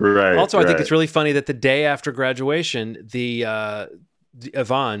 Right. Also, I think it's really funny that the day after graduation, the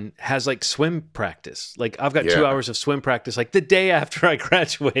Yvonne has like swim practice. Like I've got 2 hours of swim practice. Like the day after I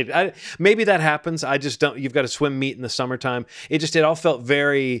graduated, maybe that happens. I just don't. You've got a swim meet in the summertime. It all felt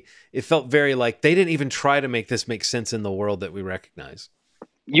very. It felt very like they didn't even try to make this make sense in the world that we recognize.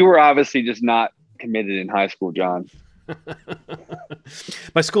 You were obviously just not committed in high school, John.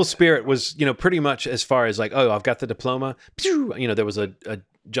 My school spirit was, pretty much as far as like, oh, I've got the diploma. There was a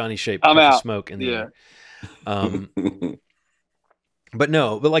Johnny shaped puff of smoke in the air. But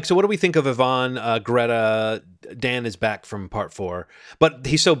so what do we think of Yvonne, Greta? Dan is back from part 4, but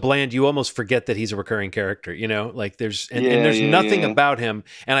he's so bland you almost forget that he's a recurring character, like there's nothing about him.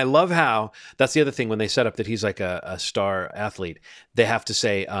 And I love how that's the other thing when they set up that he's like a star athlete, they have to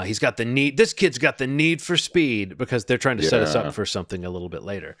say this kid's got the need for speed, because they're trying to set us up for something a little bit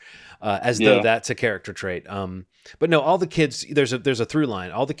later, as though that's a character trait. But no, all the kids, there's a through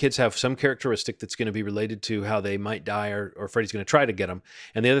line. All the kids have some characteristic that's going to be related to how they might die or Freddy's going to try to get them.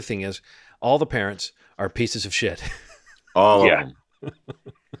 And the other thing is all the parents are pieces of shit. All of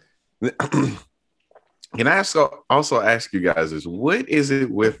them. Can I also ask you guys is what is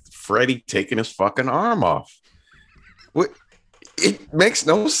it with Freddy taking his fucking arm off? What? It makes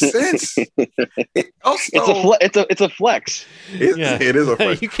no sense. It's a flex. It is a flex.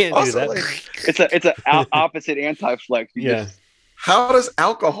 You can't do that. Like, it's an opposite anti-flex. How does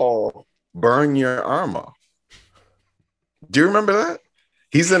alcohol burn your arm off? Do you remember that?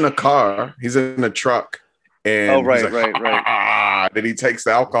 He's in a car. He's in a truck. And right. Then he takes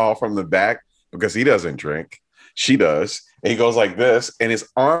the alcohol from the back because he doesn't drink. She does. And he goes like this, and his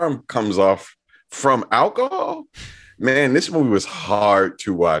arm comes off from alcohol. Man, this movie was hard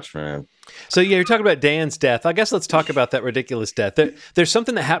to watch, man. So you're talking about Dan's death. I guess let's talk about that ridiculous death. There's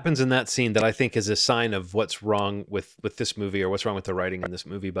something that happens in that scene that I think is a sign of what's wrong with this movie, or what's wrong with the writing in this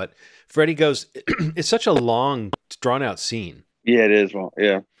movie. But Freddy goes, it's such a long, drawn out scene. Yeah, it is. Well,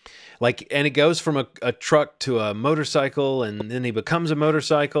 yeah. Like, and it goes from a truck to a motorcycle, and then he becomes a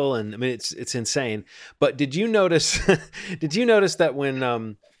motorcycle, and I mean it's insane. But did you notice did you notice that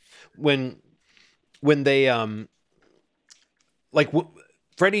when they like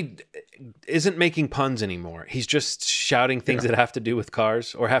Freddy isn't making puns anymore. He's just shouting things that have to do with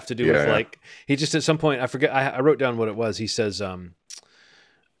cars or have to do with like, he just at some point, I forget, I wrote down what it was. He says,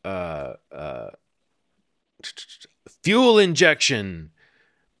 fuel injection.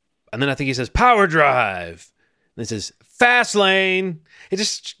 And then I think he says power drive. And he says fast lane. It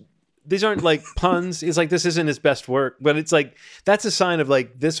just, these aren't like puns. It's like, this isn't his best work, but it's like, that's a sign of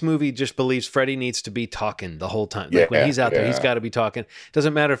like, this movie just believes Freddy needs to be talking the whole time. Like when he's out there, he's got to be talking.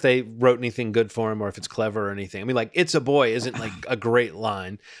 Doesn't matter if they wrote anything good for him or if it's clever or anything. I mean, like, it's a boy isn't like a great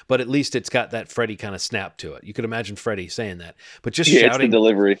line, but at least it's got that Freddy kind of snap to it. You could imagine Freddy saying that, but just shouting, it's the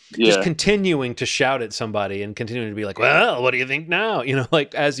delivery. Just continuing to shout at somebody and continuing to be like, well, what do you think now? You know,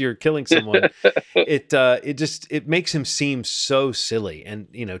 like as you're killing someone, it makes him seem so silly. And,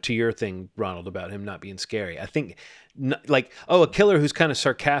 you know, to your thing, Ronald, about him not being scary, I think like, oh, a killer who's kind of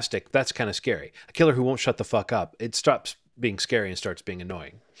sarcastic, that's kind of scary. A killer who won't shut the fuck up, it stops being scary and starts being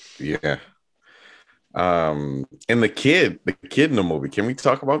annoying. Yeah. And the kid in the movie, can we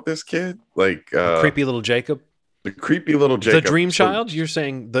talk about this kid? Like creepy little Jacob, the creepy little Jacob, the dream child. You're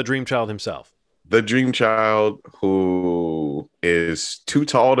saying the dream child himself, the dream child who is too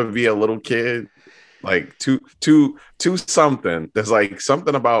tall to be a little kid, like too something. There's like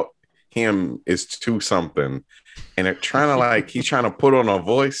something about him is too something, and they're trying to like, he's trying to put on a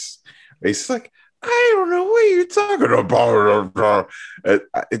voice. It's like, I don't know what you're talking about.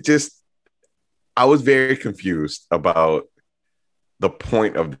 It just, I was very confused about the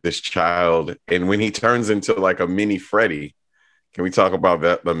point of this child. And when he turns into like a mini Freddy, can we talk about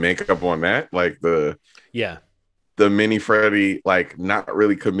that? The makeup on that, like the mini Freddy, like not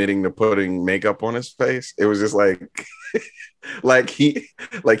really committing to putting makeup on his face. It was just like, like he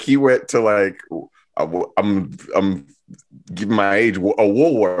went to like, I'm giving my age, a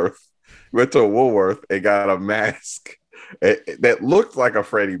Woolworth. Went to a Woolworth and got a mask that looked like a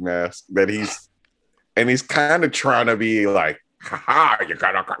Freddy mask that he's kind of trying to be like, ha, you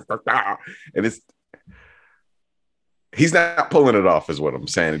gotta, and he's not pulling it off, is what I'm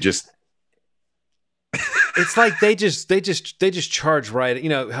saying. It just, it's like they just charge right. You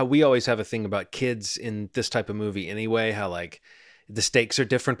know how we always have a thing about kids in this type of movie anyway, how like the stakes are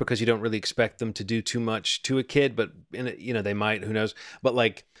different because you don't really expect them to do too much to a kid, but you know, they might, who knows, but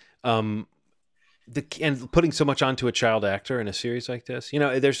like, and putting so much onto a child actor in a series like this, you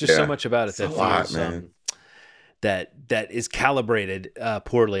know, there's just so much about it that feels that is calibrated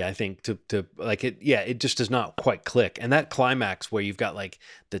poorly, I think, to like it. Yeah, it just does not quite click. And that climax where you've got like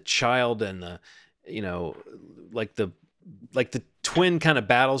the child and the, you know, like the twin kind of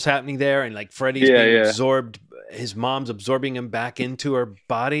battles happening there, and like Freddy's being absorbed, his mom's absorbing him back into her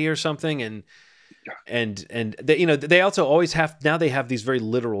body or something, and they, you know, they also always have, now they have these very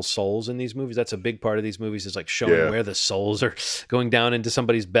literal souls in these movies. That's a big part of these movies, is like showing where the souls are going down into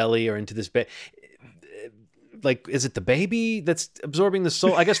somebody's belly or into this like, is it the baby that's absorbing the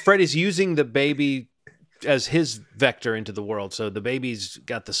soul? I guess Freddy's using the baby as his vector into the world, so the baby's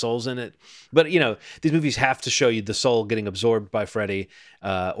got the souls in it. But you know, these movies have to show you the soul getting absorbed by Freddy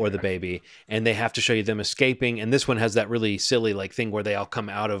or the baby, and they have to show you them escaping. And this one has that really silly like thing where they all come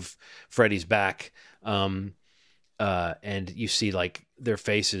out of Freddy's back, and you see like their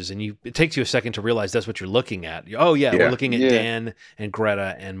faces, and it takes you a second to realize that's what you're looking at. We're looking at Dan and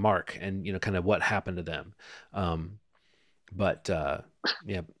Greta and Mark, and you know, kind of what happened to them.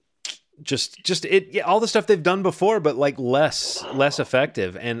 Just all the stuff they've done before, but like less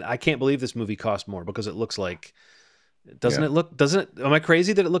effective. And I can't believe this movie cost more, because it looks like, am I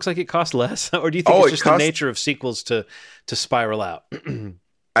crazy that it looks like it cost less? Or do you think it's just the nature of sequels to spiral out?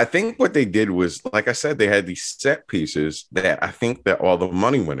 I think what they did was, like I said, they had these set pieces that I think that all the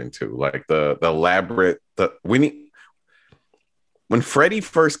money went into, like the elaborate, when Freddy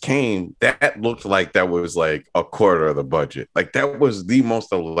first came, that looked like that was like a quarter of the budget. Like that was the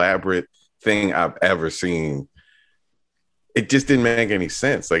most elaborate thing I've ever seen. It just didn't make any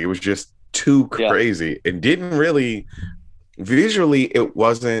sense. Like it was just too crazy. It didn't really, visually, it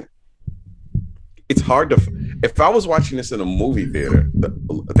wasn't, it's hard to, if I was watching this in a movie theater,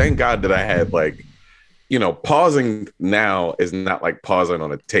 thank God that I had like, you know, pausing now is not like pausing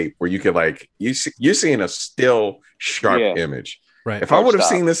on a tape where you could like, you're seeing a still sharp image. Right. If I would have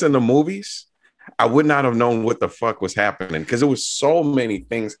seen this in the movies, I would not have known what the fuck was happening, because there was so many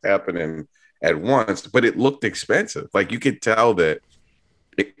things happening at once, but it looked expensive. Like you could tell that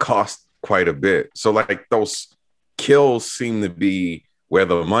it cost quite a bit. So like those kills seem to be where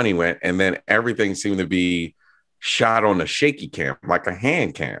the money went, and then everything seemed to be shot on a shaky cam, like a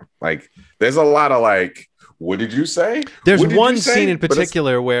hand cam. Like there's a lot of like, what did you say? There's one scene in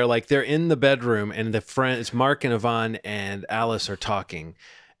particular where like they're in the bedroom and it's Mark and Yvonne and Alice are talking.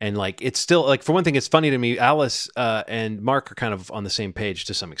 And like, it's still like, for one thing, it's funny to me. Alice and Mark are kind of on the same page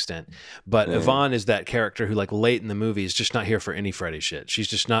to some extent, but Yvonne is that character who like late in the movie is just not here for any Freddy shit.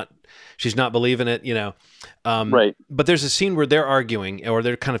 She's not believing it, you know? Right. But there's a scene where they're arguing or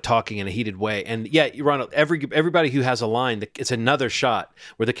they're kind of talking in a heated way. And yeah, Ronald, everybody who has a line, it's another shot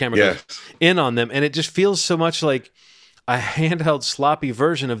where the camera goes in on them. And it just feels so much like a handheld sloppy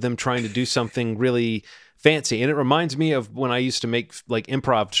version of them trying to do something really fancy. And it reminds me of when I used to make like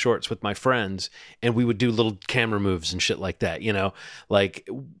improv shorts with my friends and we would do little camera moves and shit like that, you know, like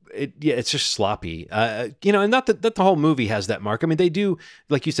it's just sloppy, you know, and not that the whole movie has that mark. I mean, they do,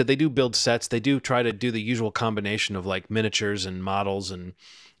 like you said, they do build sets. They do try to do the usual combination of like miniatures and models and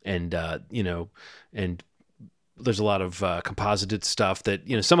you know, and there's a lot of composited stuff that,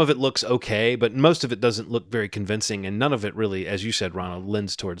 you know, some of it looks okay, but most of it doesn't look very convincing. And none of it really, as you said, Ronald,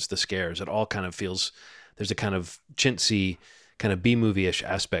 lends towards the scares. It all kind of feels, there's a kind of chintzy, kind of B-movie-ish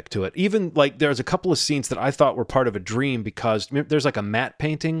aspect to it. Even like there's a couple of scenes that I thought were part of a dream because there's like a matte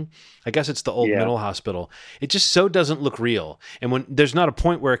painting. I guess it's the old mental hospital. It just so doesn't look real. And when there's not a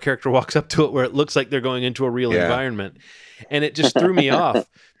point where a character walks up to it where it looks like they're going into a real environment. And it just threw me off.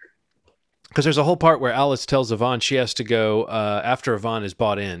 Because there's a whole part where Alice tells Yvonne she has to go after Yvonne is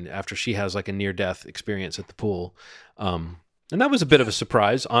bought in, after she has like a near-death experience at the pool. And that was a bit of a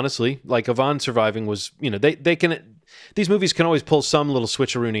surprise, honestly. Like Yvonne surviving was, you know, they can, these movies can always pull some little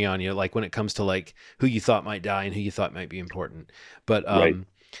switcheroony on you, like when it comes to like who you thought might die and who you thought might be important. But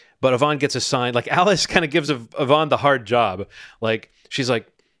but Yvonne gets assigned, like Alice kind of gives Yvonne the hard job. Like she's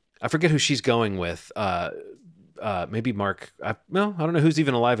like, I forget who she's going with. Maybe Mark. I don't know who's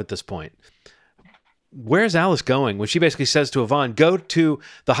even alive at this point. Where's Alice going? When she basically says to Yvonne, go to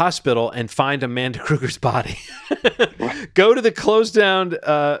the hospital and find Amanda Kruger's body. Go to the closed down,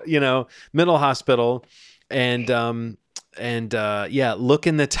 you know, mental hospital and look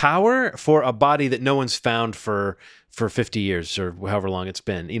in the tower for a body that no one's found for 50 years or however long it's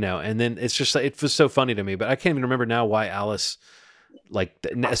been, you know. And then it's just, it was so funny to me, but I can't even remember now why Alice, like,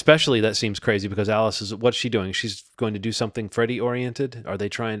 especially that seems crazy because Alice is, what's she doing? She's going to do something Freddy oriented. Are they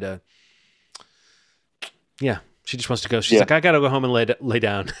trying to, yeah, she just wants to go. She's like, I got to go home and lay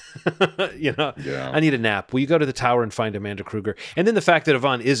down. You know, I need a nap. Will you go to the tower and find Amanda Kruger? And then the fact that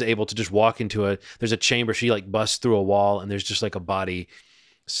Yvonne is able to just walk into there's a chamber. She like busts through a wall and there's just like a body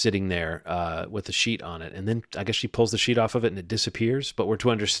sitting there with a sheet on it. And then I guess she pulls the sheet off of it and it disappears. But we're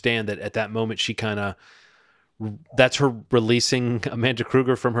to understand that at that moment, she kind of, that's her releasing Amanda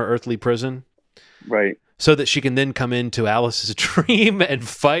Kruger from her earthly prison. Right. So that she can then come into Alice's dream and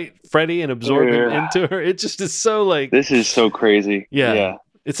fight Freddy and absorb him into her. It just is so like... This is so crazy. Yeah.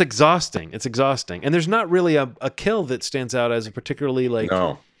 It's exhausting. And there's not really a kill that stands out as a particularly like...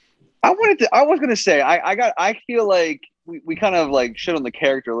 No. I was going to say, I feel like we kind of like shit on the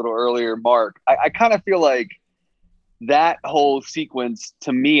character a little earlier, Mark. I kind of feel like that whole sequence,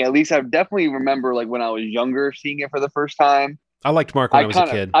 to me, at least I definitely remember like when I was younger seeing it for the first time. I liked Mark when I was a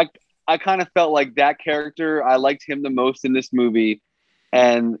kid. I kind of felt like that character, I liked him the most in this movie.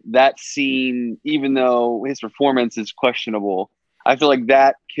 And that scene, even though his performance is questionable, I feel like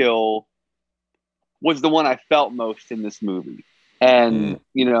that kill was the one I felt most in this movie. And,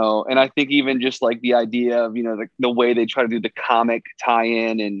 you know, and I think even just like the idea of, you know, the way they try to do the comic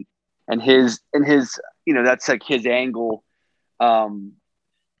tie-in and his, you know, that's like his angle in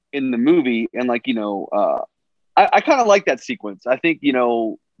the movie. And like, you know, I kind of like that sequence. I think, you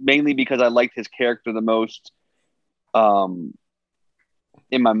know, mainly because I liked his character the most in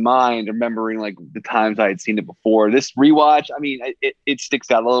my mind, remembering like the times I had seen it before. This rewatch, I mean, it sticks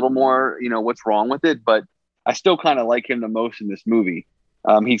out a little more, you know, what's wrong with it, but I still kind of like him the most in this movie.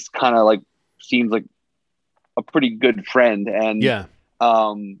 He's kind of like, seems like a pretty good friend. And it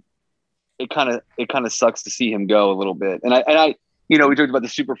kind of sucks to see him go a little bit. And I, you know, we talked about the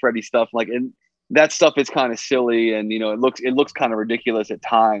Super Freddy stuff, like, and that stuff is kind of silly and, you know, it looks kind of ridiculous at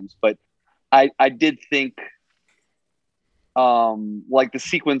times, but I did think like the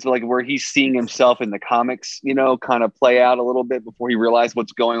sequence like where he's seeing himself in the comics, you know, kind of play out a little bit before he realized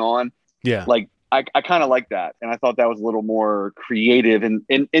what's going on. Yeah. Like I kind of like that. And I thought that was a little more creative and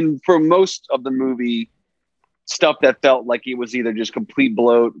for most of the movie stuff that felt like it was either just complete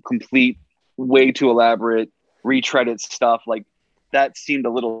bloat, complete way too elaborate, retreaded stuff, like that seemed a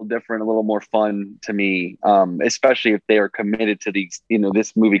little different, a little more fun to me, especially if they are committed to these, you know,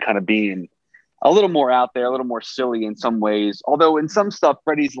 this movie kind of being a little more out there, a little more silly in some ways. Although in some stuff,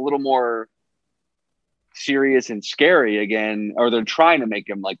 Freddy's a little more serious and scary again, or they're trying to make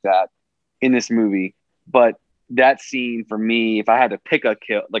him like that in this movie. But that scene for me, if I had to pick a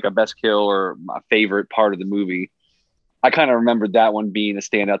kill, like a best kill or my favorite part of the movie, I kind of remembered that one being a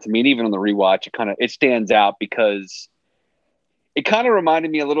standout to me. And even on the rewatch, it stands out because it kind of reminded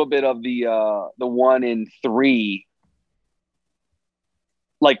me a little bit of the one in 3,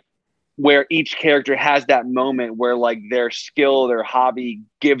 like where each character has that moment where like their skill, their hobby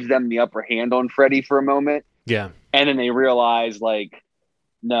gives them the upper hand on Freddy for a moment. Yeah. And then they realize like,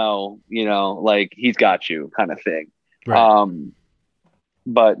 no, like he's got you kind of thing. Right.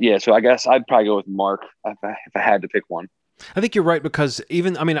 But yeah, so I guess I'd probably go with Mark if I had to pick one. I think you're right because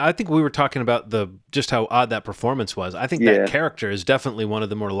I think we were talking about just how odd that performance was. I think that character is definitely one of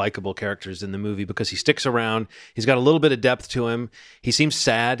the more likable characters in the movie because he sticks around. He's got a little bit of depth to him. He seems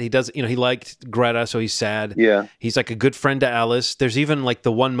sad. He does, he liked Greta, so he's sad. Yeah. He's like a good friend to Alice. There's even like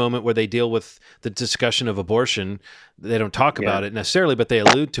the one moment where they deal with the discussion of abortion. They don't talk about it necessarily, but they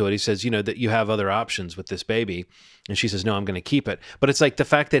allude to it. He says, that you have other options with this baby. And she says, no, I'm going to keep it. But it's like the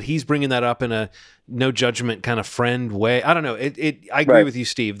fact that he's bringing that up in a no judgment kind of friend way. I don't know. I agree with you,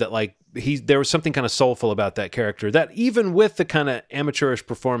 Steve, that like there was something kind of soulful about that character that even with the kind of amateurish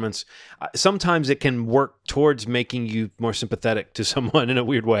performance, sometimes it can work towards making you more sympathetic to someone in a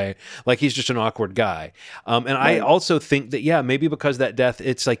weird way. Like he's just an awkward guy. I also think that, maybe because that death,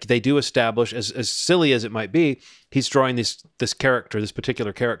 it's like they do establish, as silly as it might be, he's drawing this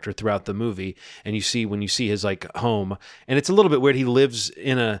particular character throughout the movie. And when you see his like home, and it's a little bit weird. He lives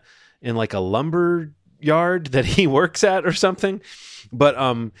in like a lumber yard that he works at or something, but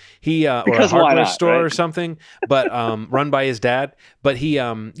he or a hardware store, right? Or something, but run by his dad. But he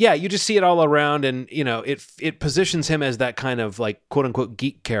you just see it all around, and it positions him as that kind of like quote unquote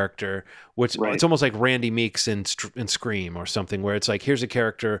geek character, which it's almost like Randy Meeks in Scream or something, where it's like here's a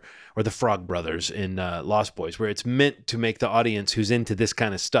character, or the Frog Brothers in Lost Boys, where it's meant to make the audience who's into this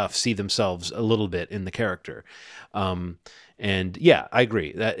kind of stuff see themselves a little bit in the character. And yeah, I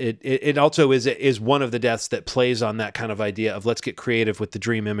agree that it also is one of the deaths that plays on that kind of idea of let's get creative with the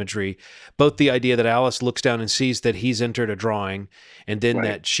dream imagery. Both the idea that Alice looks down and sees that he's entered a drawing, and then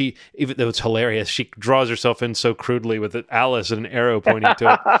that she, even though it's hilarious, she draws herself in so crudely with Alice and an arrow pointing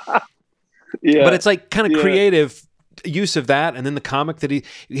to it. Yeah, but it's like kind of creative use of that, and then the comic that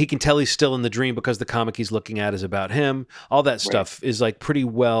he can tell he's still in the dream because the comic he's looking at is about him. All that stuff is like pretty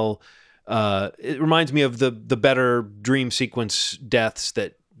well. It reminds me of the better dream sequence deaths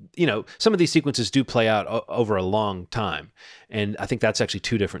that, some of these sequences do play out over a long time. And I think that's actually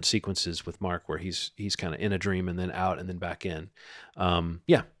 2 different sequences with Mark where he's kind of in a dream and then out and then back in. I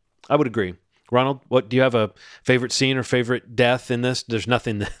would agree. Ronald, what do you have a favorite scene or favorite death in this? There's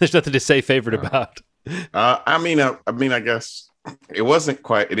nothing to say favorite about. I guess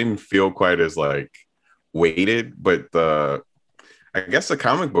it didn't feel quite as like weighted, but I guess the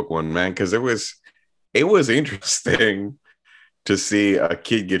comic book one, man, because it was interesting to see a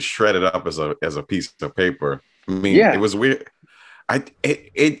kid get shredded up as a piece of paper. I mean, it was weird. I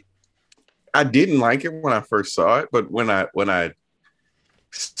didn't like it when I first saw it, but when I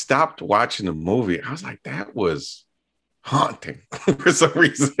stopped watching the movie, I was like, that was haunting for some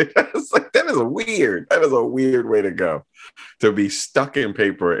reason. I was like, that is a weird way to go, to be stuck in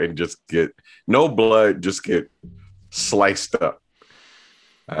paper and just get no blood, just get sliced up.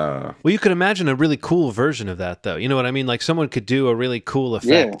 Well, you could imagine a really cool version of that, though. You know what I mean? Like someone could do a really cool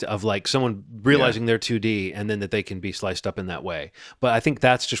effect of like someone realizing they're 2D and then that they can be sliced up in that way. But I think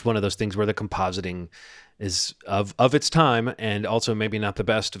that's just one of those things where the compositing is of its time and also maybe not the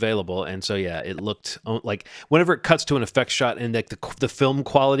best available. And so, it looked like whenever it cuts to an effect shot and like the film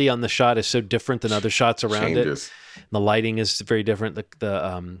quality on the shot is so different than other shots around it. And the lighting is very different.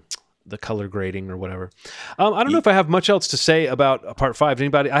 The color grading or whatever. I don't know if I have much else to say about part 5.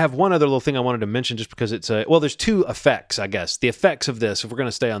 Anybody? I have one other little thing I wanted to mention just because it's there's 2 effects, I guess. The effects of this, if we're going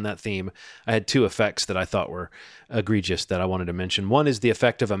to stay on that theme, I had 2 effects that I thought were egregious that I wanted to mention. One is the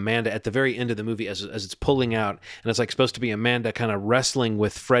effect of Amanda at the very end of the movie as it's pulling out, and it's like supposed to be Amanda kind of wrestling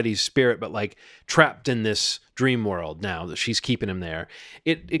with Freddy's spirit, but like trapped in this dream world now that she's keeping him there.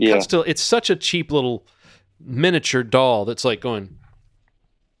 It cuts to, it's such a cheap little miniature doll that's like going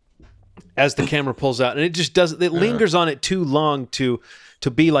as the camera pulls out, and it just it lingers on it too long to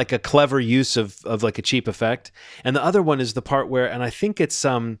be like a clever use of like a cheap effect. And the other one is the part where, and I think it's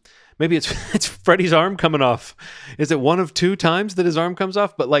maybe it's Freddy's arm coming off. Is it one of 2 times that his arm comes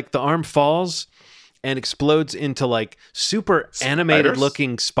off? But like the arm falls and explodes into like super animated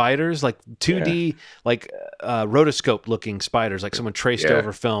looking spiders, like 2D, like rotoscope looking spiders, like someone traced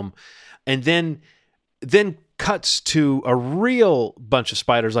over film. and then cuts to a real bunch of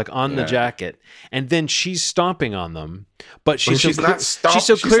spiders like on the jacket, and then she's stomping on them, but she's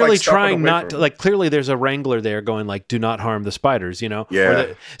so clearly trying not to, like, clearly there's a wrangler there going like, do not harm the spiders, you know?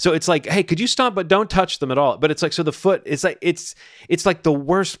 So it's like, hey, could you stomp, but don't touch them at all. But it's like, so the foot, it's like the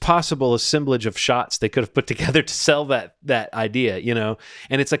worst possible assemblage of shots they could have put together to sell that idea, you know?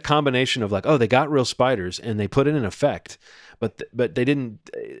 And it's a combination of like, oh, they got real spiders and they put it in effect. But they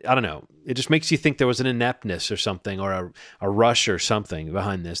didn't. I don't know. It just makes you think there was an ineptness or something, or a rush or something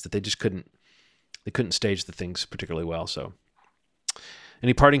behind this, that they just couldn't stage the things particularly well. So,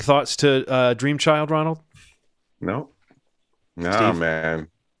 any parting thoughts to Dream Child, Ronald? No, Steve? Man.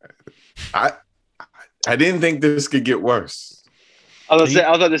 I didn't think this could get worse. I was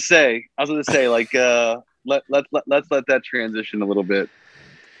about to say, like, let's let that transition a little bit.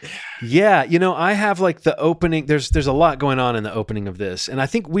 Yeah, you know, I have like the opening. There's a lot going on in the opening of this, and I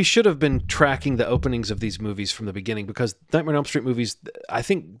think we should have been tracking the openings of these movies from the beginning, because Nightmare on Elm Street movies, I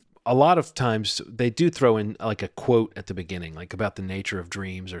think a lot of times they do throw in like a quote at the beginning, like about the nature of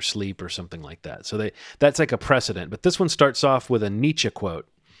dreams or sleep or something like that. So that's like a precedent. But this one starts off with a Nietzsche quote.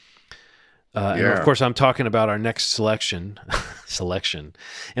 And of course, I'm talking about our next selection,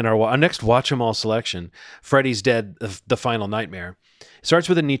 and our next Watch 'Em All selection, Freddy's Dead, The Final Nightmare. It starts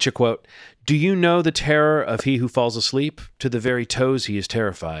with a Nietzsche quote. Do you know the terror of he who falls asleep? To the very toes he is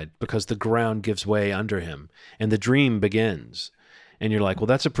terrified, because the ground gives way under him, and the dream begins. And you're like, well,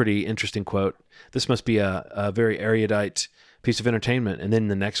 that's a pretty interesting quote. This must be a very erudite piece of entertainment. And then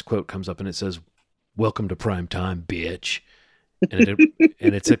the next quote comes up and it says, welcome to prime time, bitch. And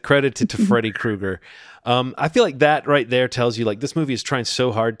it's accredited to Freddy Krueger. I feel like that right there tells you, like, this movie is trying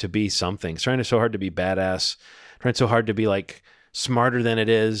so hard to be something. It's trying so hard to be badass, trying so hard to be like smarter than it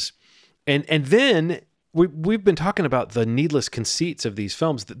is. And then we've been talking about the needless conceits of these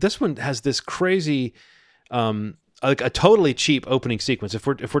films. This one has this crazy, like a totally cheap opening sequence. If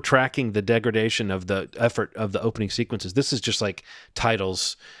we're tracking the degradation of the effort of the opening sequences, this is just like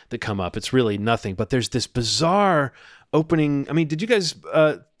titles that come up. It's really nothing. But there's this bizarre opening. I mean, did you guys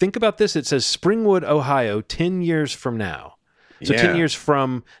think about this? It says Springwood, Ohio, 10 years from now. So 10 years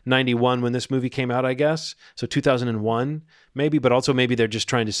from 91 when this movie came out, I guess. So 2001 maybe, but also maybe they're just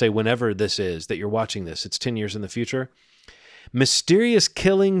trying to say whenever this is that you're watching this, it's 10 years in the future. Mysterious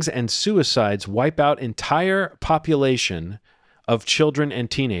killings and suicides wipe out entire population of children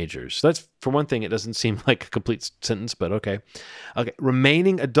and teenagers. So that's, for one thing, it doesn't seem like a complete sentence, but okay.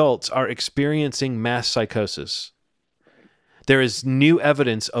 Remaining adults are experiencing mass psychosis. There is new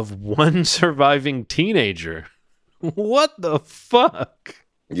evidence of one surviving teenager. What the fuck?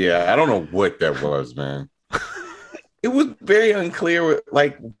 Yeah, I don't know what that was, man. It was very unclear.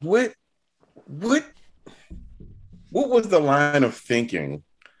 Like, what was the line of thinking?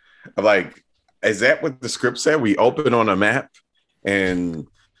 Like, is that what the script said? We open on a map, and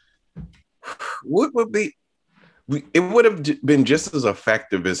what would be? It would have been just as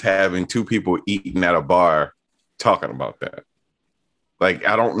effective as having two people eating at a bar talking about that. Like,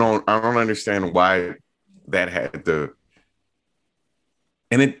 I don't know. I don't understand why that had to.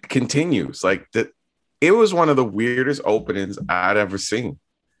 And it continues like that. It was one of the weirdest openings I'd ever seen.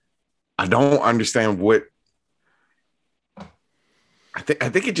 I don't understand what. I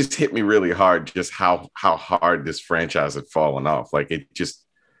think it just hit me really hard, just how hard this franchise had fallen off. Like, it just,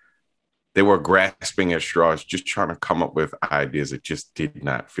 they were grasping at straws, just trying to come up with ideas that just did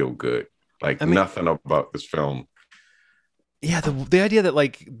not feel good. Like, nothing about this film. Yeah, the idea that,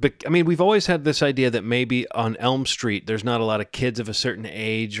 like, I mean, we've always had this idea that maybe on Elm Street there's not a lot of kids of a certain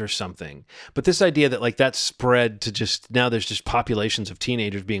age or something. But this idea that, like, that's spread to just, now there's just populations of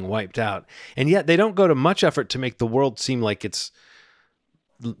teenagers being wiped out. And yet they don't go to much effort to make the world seem like it's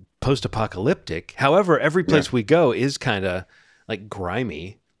post-apocalyptic. However, every place we go is kind of, like,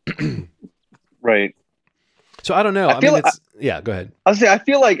 grimy. Right. So I don't know. Yeah, go ahead. I was saying, I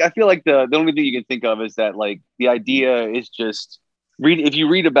feel like the only thing you can think of is that, like, the idea is just if you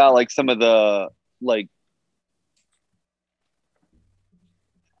read about, like, some of the, like,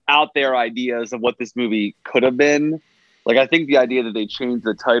 out there ideas of what this movie could have been. Like, I think the idea that they changed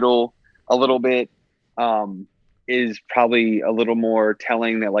the title a little bit is probably a little more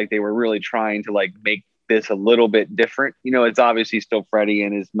telling that, like, they were really trying to, like, make this a little bit different. You know, it's obviously still Freddy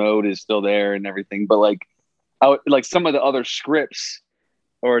and his mode is still there and everything, but like some of the other scripts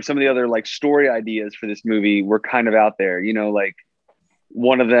or some of the other, like, story ideas for this movie were kind of out there, you know, like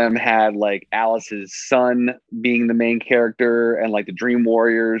one of them had, like, Alice's son being the main character and, like, the Dream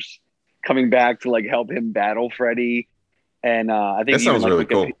Warriors coming back to, like, help him battle Freddy. And I think that sounds really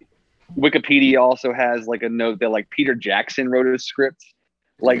cool. Wikipedia also has, like, a note that, like, Peter Jackson wrote a script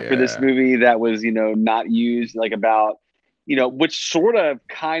like for this movie that was, not used, like about, which sort of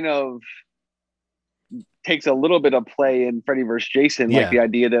kind of takes a little bit of play in Freddy vs. Jason, like the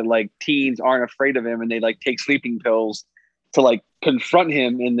idea that like teens aren't afraid of him and they like take sleeping pills to like confront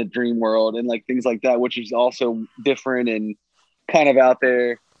him in the dream world and like things like that, which is also different and kind of out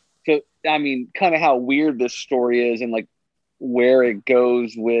there. So, I mean, kind of how weird this story is and like where it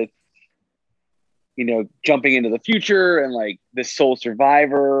goes with, jumping into the future and like this sole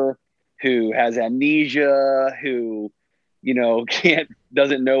survivor who has amnesia, who,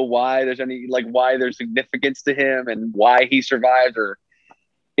 doesn't know why there's any, like why there's significance to him and why he survived, or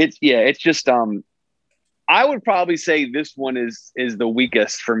it's just, I would probably say this one is the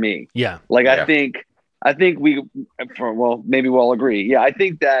weakest for me. Yeah. Like, I think maybe we'll all agree. Yeah. I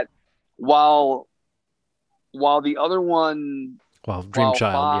think that while the other one, Dream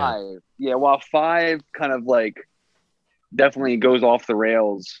Child, while 5 kind of like definitely goes off the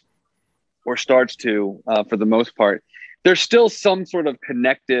rails or starts to, for the most part, there's still some sort of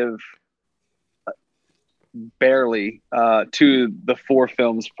connective, barely, to the 4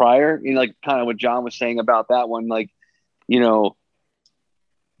 films prior. Like kind of what John was saying about that one, like,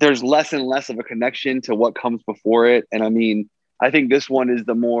 there's less and less of a connection to what comes before it. And I mean, I think this one is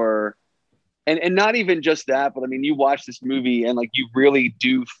the more, and not even just that, but I mean, you watch this movie and like, you really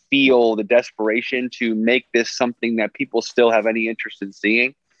do feel the desperation to make this something that people still have any interest in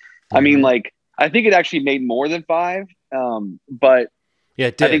seeing. Mm-hmm. I mean, like, I think it actually made more than 5. But yeah,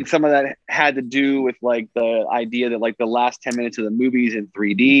 it did. I think some of that had to do with like the idea that like the last 10 minutes of the movie's in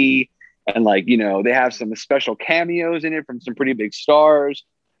 3D and like, they have some special cameos in it from some pretty big stars,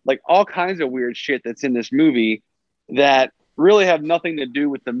 like all kinds of weird shit that's in this movie that really have nothing to do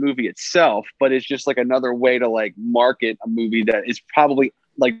with the movie itself, but it's just like another way to like market a movie that is probably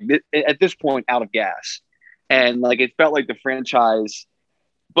like at this point out of gas. And like, it felt like the franchise,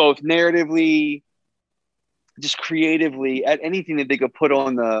 both narratively, just creatively, at anything that they could put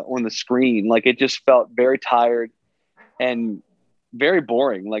on the screen, like it just felt very tired and very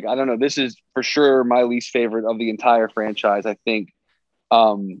boring. Like, I don't know, this is for sure my least favorite of the entire franchise, I think.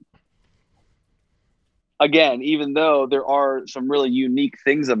 Again, even though there are some really unique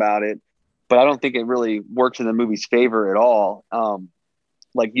things about it, but I don't think it really works in the movie's favor at all.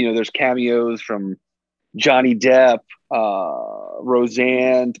 Like, there's cameos from Johnny Depp,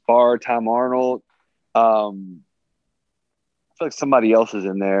 Roseanne Barr, Tom Arnold. I feel like somebody else is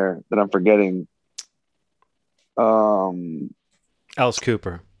in there that I'm forgetting. Alice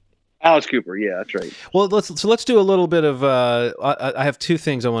Cooper. Alice Cooper, yeah, that's right. Well, let's do a little bit of. I have 2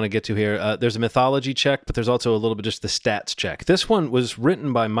 things I want to get to here. There's a mythology check, but there's also a little bit just the stats check. This one was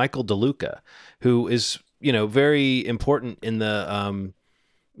written by Michael DeLuca, who is very important in the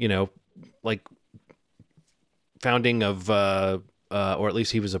like founding of or at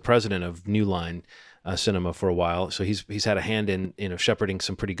least he was a president of New Line Cinema for a while. So he's had a hand in shepherding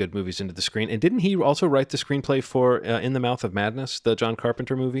some pretty good movies into the screen. And didn't he also write the screenplay for In the Mouth of Madness, the John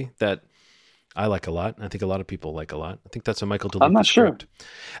Carpenter movie that I like a lot? I think a lot of people like a lot. I think that's a Michael DeLuca I'm not script. Sure.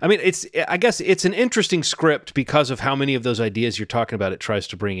 I mean, I guess it's an interesting script because of how many of those ideas you're talking about it tries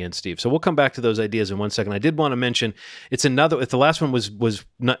to bring in, Steve. So we'll come back to those ideas in one second. I did want to mention if the last one was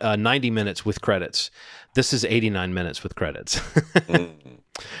 90 minutes with credits, this is 89 minutes with credits.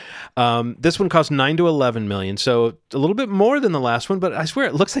 This one cost $9 to $11 million, so a little bit more than the last one, but I swear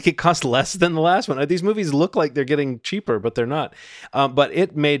it looks like it cost less than the last one. These movies look like they're getting cheaper, but they're not. But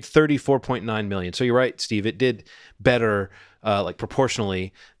it made $34.9 million. So you're right, Steve. It did better, like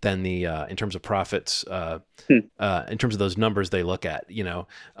proportionally, than the in terms of profits, in terms of those numbers they look at,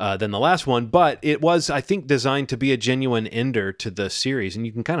 than the last one. But it was, I think, designed to be a genuine ender to the series, and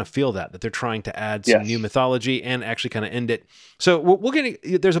you can kind of feel that they're trying to add some new mythology and actually kind of end it. So we'll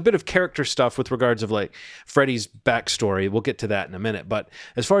get. There's a bit of character stuff with regards of like Freddy's backstory. We'll get to that in a minute. But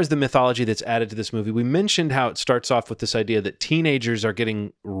as far as the mythology that's added to this movie, we mentioned how it starts off with this idea that teenagers are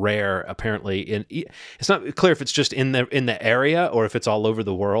getting rare. Apparently, it's not clear if it's just in the area or if it's all over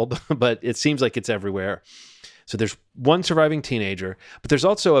the world, but it seems like it's everywhere. So there's one surviving teenager, but there's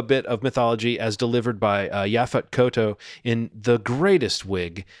also a bit of mythology as delivered by Yaphet Kotto in the greatest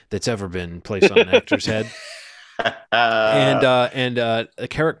wig that's ever been placed on an actor's head. And a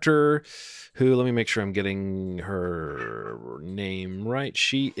character who, let me make sure I'm getting her name right.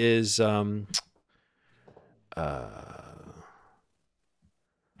 She is well,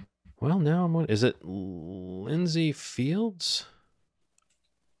 now is it Lindsay Fields?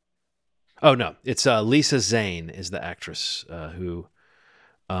 Oh no, it's Lisa Zane is the actress who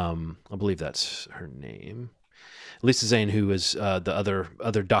I believe that's her name. Lisa Zane, who is the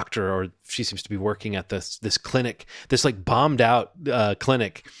other doctor, or she seems to be working at this clinic, this like bombed out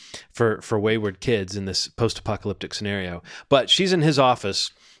clinic for wayward kids in this post-apocalyptic scenario. But she's in his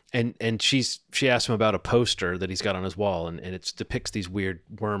office, and she asks him about a poster that he's got on his wall, and it depicts these weird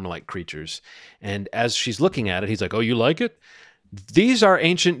worm-like creatures. And as she's looking at it, he's like, "Oh, you like it? These are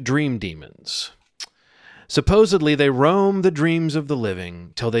ancient dream demons. Supposedly, they roam the dreams of the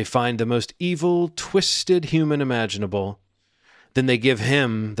living till they find the most evil, twisted human imaginable. Then they give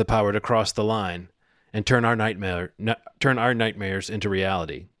him the power to cross the line and turn our nightmares into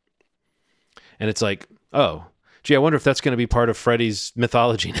reality." And it's like, oh, gee, I wonder if that's going to be part of Freddy's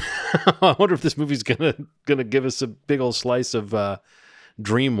mythology. I wonder if this movie's gonna give us a big old slice of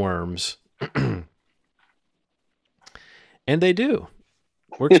dream worms. And they do.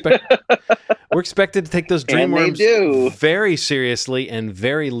 We're expected to take those dream worms very seriously and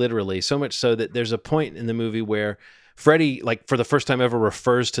very literally, so much so that there's a point in the movie where Freddy, like for the first time ever,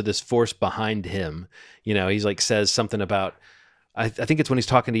 refers to this force behind him. You know, he's like says something about, I think it's when he's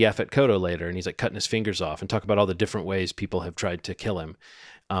talking to Yaphet Kotto later, and he's like cutting his fingers off and talk about all the different ways people have tried to kill him.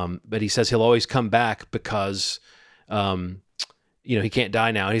 But he says he'll always come back because he can't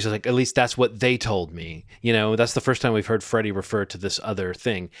die now. And he's like, at least that's what they told me. You know, that's the first time we've heard Freddy refer to this other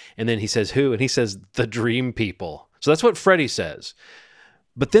thing. And then he says, who? And he says, the dream people. So that's what Freddy says.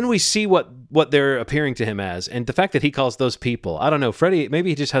 But then we see what they're appearing to him as. And the fact that he calls those people, I don't know, Freddy, maybe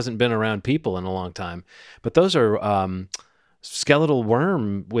he just hasn't been around people in a long time. But those are skeletal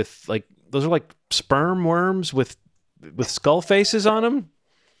worm with like, those are like sperm worms with skull faces on them.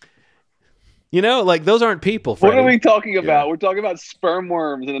 You know, like those aren't people. Freddy. What are we talking about? Yeah. We're talking about sperm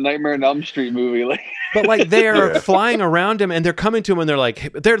worms in a Nightmare on Elm Street movie. Like, but like they are flying around him, and they're coming to him, and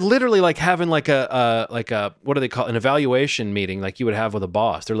they're literally like having like a what do they call it? An evaluation meeting, like you would have with a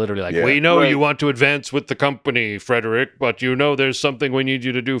boss. They're literally like, we know you want to advance with the company, Frederick, but you know there's something we need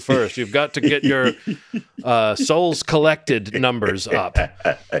you to do first. You've got to get your souls collected numbers up.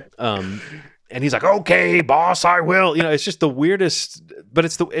 And he's like, okay, boss, I will. You know, it's just the weirdest, but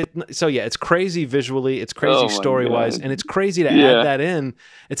it's crazy visually, it's crazy story-wise, and it's crazy to add that in.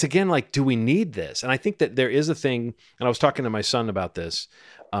 It's again like, do we need this? And I think that there is a thing, and I was talking to my son about this,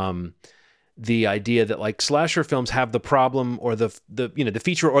 the idea that like slasher films have the problem or the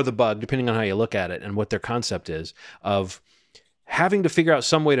feature or the bug, depending on how you look at it and what their concept is, of having to figure out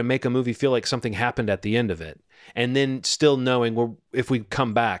some way to make a movie feel like something happened at the end of it. And then still knowing if we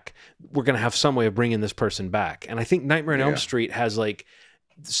come back, we're going to have some way of bringing this person back. And I think Nightmare on Elm Street has like,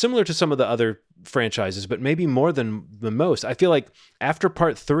 similar to some of the other franchises, but maybe more than the most. I feel like after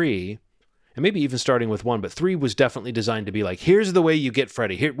part 3, and maybe even starting with 1, but 3 was definitely designed to be like, here's the way you get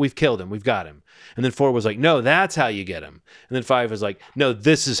Freddy. Here, we've killed him. We've got him. And then 4 was like, no, that's how you get him. And then 5 was like, no,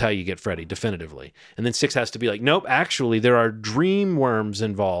 this is how you get Freddy, definitively. And then 6 has to be like, nope, actually, there are dream worms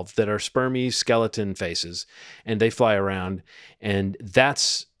involved that are spermy skeleton faces, and they fly around. And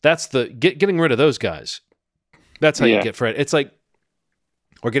that's getting rid of those guys. That's how you get Freddy. It's like,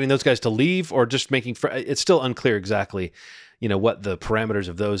 or getting those guys to leave, or just making it's still unclear exactly what the parameters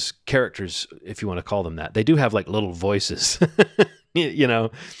of those characters, if you want to call them that. They do have like little voices,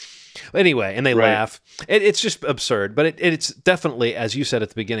 Anyway, and they laugh. It's just absurd, but it's definitely, as you said at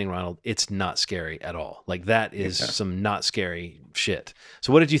the beginning, Ronald, it's not scary at all. Like that is some not scary shit.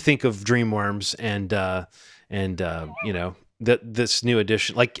 So what did you think of Dreamworms and this new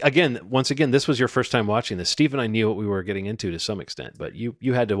edition? Like, once again, this was your first time watching this. Steve and I knew what we were getting into to some extent, but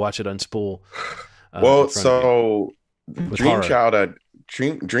you had to watch it unspool. Dream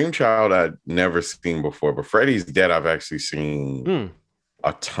Child I'd never seen before, but Freddy's Dead I've actually seen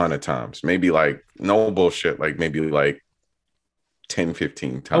a ton of times. Maybe like, no bullshit, like maybe like 10,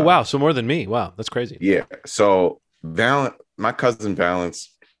 15 times. Oh, wow. So more than me. Wow. That's crazy. Yeah. So my cousin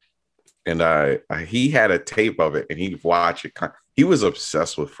Valence and he had a tape of it and he'd watch it. He was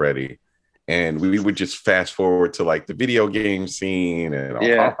obsessed with Freddy. And we would just fast forward to like the video game scene and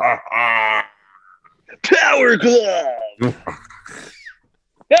Power Glove.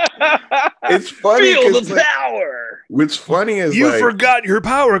 It's funny. Feel the power. What's funny is you forgot your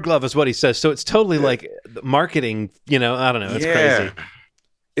power glove, is what he says. So it's totally like marketing. I don't know. It's crazy.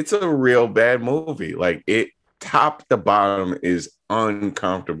 It's a real bad movie. Like it, top to bottom, is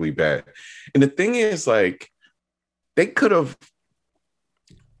uncomfortably bad. And the thing is, like, they could have,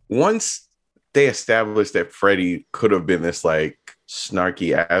 once they established that Freddy could have been this like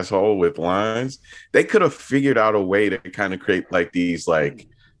snarky asshole with lines, they could have figured out a way to kind of create like these like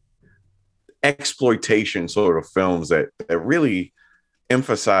exploitation sort of films that really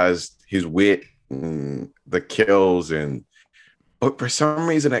emphasized his wit and the kills. But for some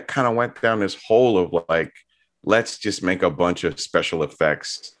reason it kind of went down this hole of like let's just make a bunch of special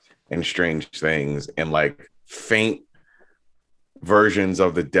effects and strange things and like faint versions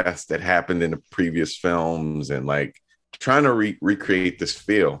of the deaths that happened in the previous films and like trying to recreate this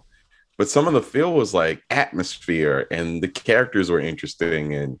feel. But some of the feel was like atmosphere and the characters were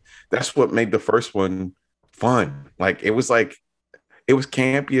interesting. And that's what made the first one fun. Like it was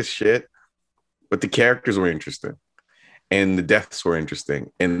campy as shit, but the characters were interesting and the deaths were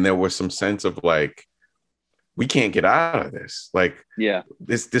interesting. And there was some sense of like, we can't get out of this. Like,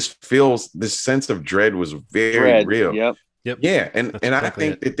 this sense of dread was very real. Yep. Yeah. And I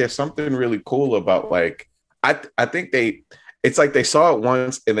think that there's something really cool about like, I think it's like they saw it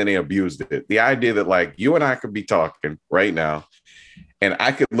once and then they abused it. The idea that like you and I could be talking right now and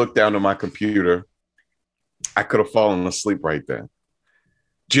I could look down at my computer. I could have fallen asleep right then.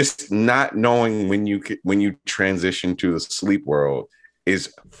 Just not knowing when you transition to the sleep world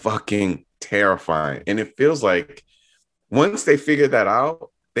is fucking terrifying. And it feels like once they figured that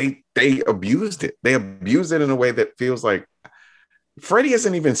out, they abused it. They abused it in a way that feels like Freddy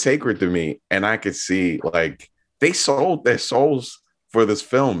isn't even sacred to me. And I could see like they sold their souls for this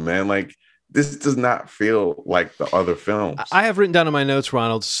film, man. Like this does not feel like the other films. I have written down in my notes,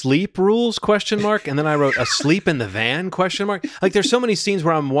 Ronald, sleep rules, ? And then I wrote asleep in the van, ? Like there's so many scenes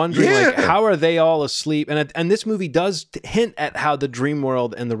where I'm wondering like, how are they all asleep? And this movie does hint at how the dream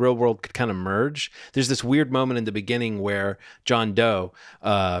world and the real world could kind of merge. There's this weird moment in the beginning where John Doe,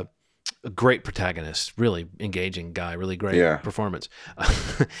 a great protagonist, really engaging guy, really great performance.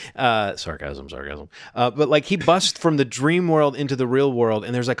 Sarcasm. But like he busts from the dream world into the real world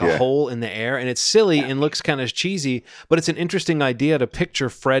and there's like a hole in the air and it's silly and looks kind of cheesy, but it's an interesting idea to picture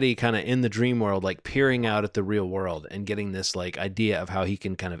Freddy kind of in the dream world, like peering out at the real world and getting this like idea of how he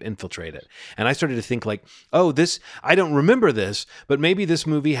can kind of infiltrate it. And I started to think like, oh, I don't remember this, but maybe this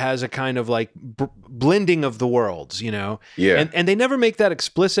movie has a kind of like blending of the worlds, you know? Yeah. And they never make that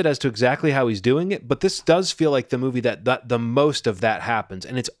explicit as to exactly how he's doing it, but this does feel like the movie that the most of that happens,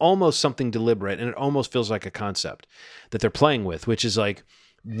 and it's almost something deliberate, and it almost feels like a concept that they're playing with, which is like,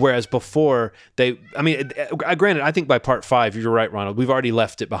 whereas before granted, I think by part 5, you're right, Ronald, we've already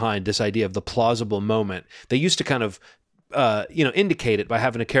left it behind, this idea of the plausible moment. They used to kind of indicate it by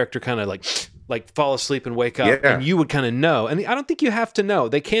having a character kind of like fall asleep and wake up, and you would kind of know. And I don't think you have to know.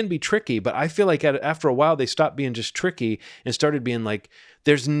 They can be tricky, but I feel like after a while they stopped being just tricky and started being like,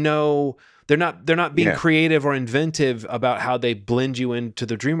 they're not being creative or inventive about how they blend you into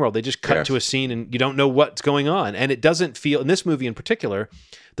the dream world. They just cut to a scene and you don't know what's going on. And it doesn't feel, in this movie in particular,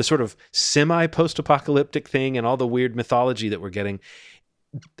 the sort of semi-post-apocalyptic thing and all the weird mythology that we're getting,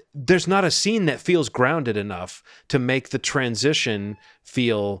 there's not a scene that feels grounded enough to make the transition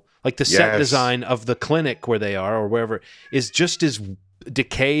feel like the set design of the clinic where they are or wherever is just as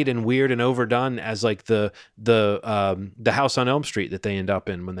decayed and weird and overdone as like the house on Elm Street that they end up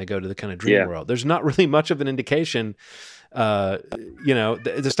in when they go to the kind of dream world. There's not really much of an indication.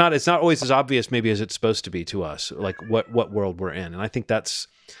 It's not always as obvious maybe as it's supposed to be to us, like what world we're in. And I think that's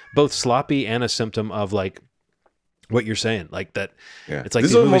both sloppy and a symptom of like what you're saying, like that. Yeah. It's like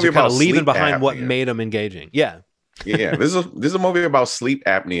these movies are kind of leaving behind what made them engaging. Yeah. Yeah, this is a movie about sleep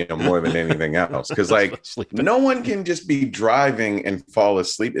apnea more than anything else. Because like no one can just be driving and fall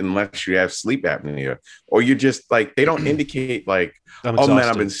asleep unless you have sleep apnea, or you just like they don't indicate like, oh man,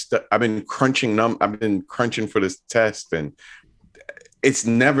 I've been crunching for this test, and it's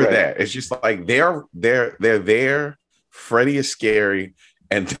never that. It's just like they're there. Freddy is scary,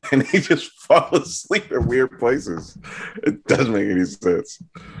 and then they just fall asleep at weird places. It doesn't make any sense.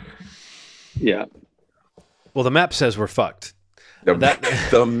 Yeah. Well, the map says we're fucked. The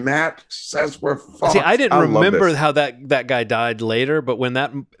map says we're fucked. See, I didn't remember how that guy died later, but when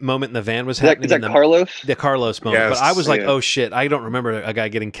that moment in the van was happening, is that Carlos? The Carlos moment. Yes, but I was like, oh shit, I don't remember a guy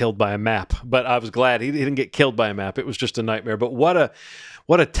getting killed by a map. But I was glad he didn't get killed by a map. It was just a nightmare. But what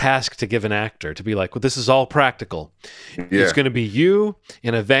a task to give an actor to be like, well, this is all practical. Yeah. It's going to be you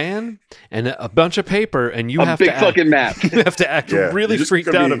in a van and a bunch of paper, and you have to act, fucking map. You have to act really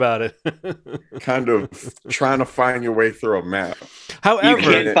freaked out about it. Kind of trying to find your way through a map. However, you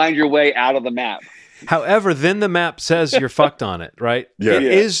can't find your way out of the map. However, then the map says you're fucked on it, right? Yeah. It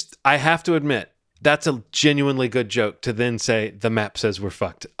is, I have to admit, that's a genuinely good joke to then say the map says we're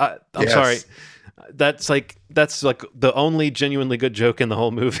fucked. I'm sorry. That's like the only genuinely good joke in the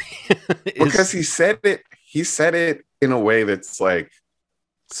whole movie. Because he said it in a way that's like,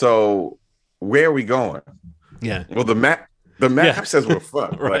 so where are we going? Yeah. Well, the map says we're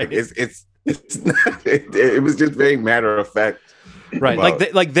fucked. Right. Like it's not, it was just very matter of fact Right.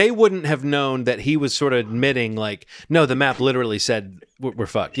 about, Like they wouldn't have known that he was sort of admitting like, no, the map literally said we're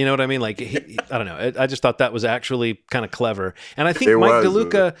fucked. You know what I mean? Like, I don't know. I just thought that was actually kind of clever. And I think It Mike was.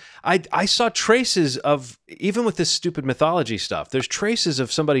 DeLuca, I saw traces of, even with this stupid mythology stuff, there's traces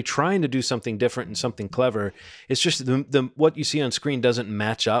of somebody trying to do something different and something clever. It's just the what you see on screen doesn't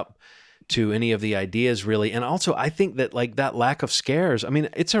match up to any of the ideas really. And also I think that like that lack of scares, I mean,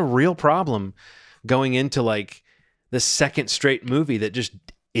 it's a real problem going into like the second straight movie that just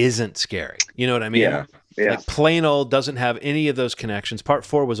isn't scary. You know what I mean? Yeah. Yeah. Like plain old doesn't have any of those connections. Part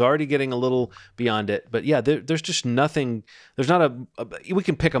 4 was already getting a little beyond it, but yeah, there's just nothing. There's not we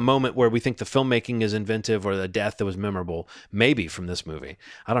can pick a moment where we think the filmmaking is inventive or the death that was memorable, maybe from this movie.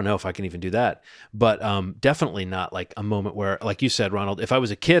 I don't know if I can even do that, but definitely not like a moment where, like you said, Ronald, if I was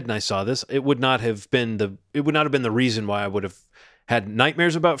a kid and I saw this, it would not have been the reason why I would have had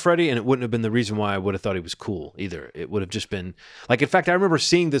nightmares about Freddy, and it wouldn't have been the reason why I would have thought he was cool either. It would have just been like, in fact, I remember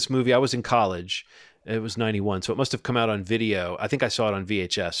seeing this movie. I was in college. It was 91, so it must have come out on video. I think I saw it on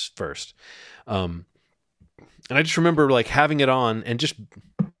VHS first. And I just remember like having it on and just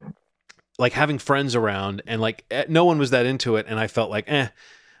like having friends around, and like no one was that into it, and I felt like,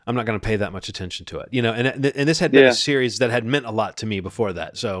 I'm not going to pay that much attention to it, you know. And this had been a series that had meant a lot to me before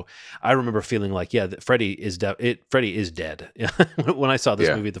that, so I remember feeling like, yeah, that Freddy is dead. When I saw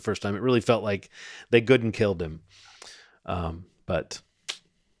this movie the first time, it really felt like they good and killed him. But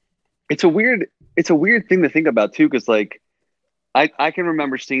it's a weird thing to think about too, because like I can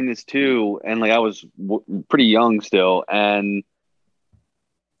remember seeing this too, and like I was pretty young still, and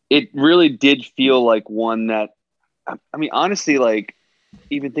it really did feel like one that, I mean, honestly, like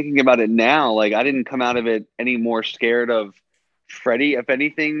even thinking about it now, like I didn't come out of it any more scared of Freddy. If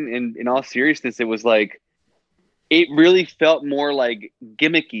anything, in all seriousness, it was like, it really felt more like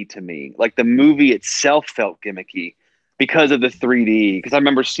gimmicky to me. Like the movie itself felt gimmicky because of the 3D. Because I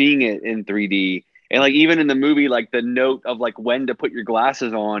remember seeing it in 3D, and like even in the movie, like the note of like when to put your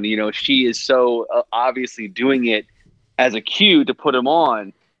glasses on, you know, she is so obviously doing it as a cue to put them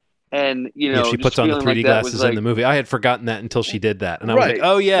on. And, you know, she puts on the 3D like glasses like, in the movie. I had forgotten that until she did that. And I was like,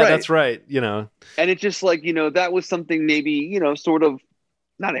 oh yeah, that's right. You know, and it's just like, you know, that was something maybe, you know, sort of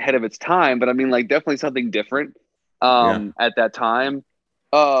not ahead of its time, but I mean, like definitely something different at that time.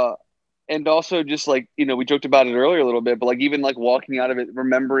 And also just like, you know, we joked about it earlier a little bit, but like even like walking out of it,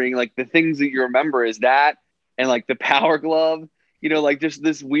 remembering like the things that you remember is that, and like the power glove, you know, like just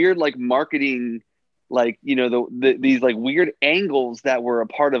this weird like marketing, like, you know, these like weird angles that were a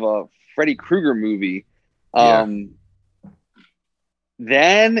part of a Freddy Krueger movie. Then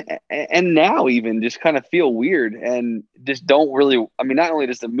and now even just kind of feel weird and just don't really, I mean, not only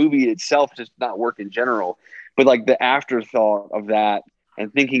does the movie itself just not work in general, but like the afterthought of that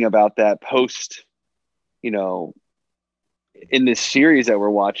and thinking about that post, you know, in this series that we're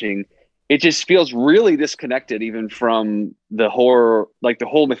watching, it just feels really disconnected even from the horror, like the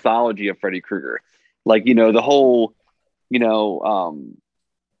whole mythology of Freddy Krueger. Like, you know, the whole, you know,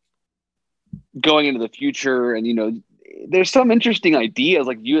 going into the future, and, you know, there's some interesting ideas,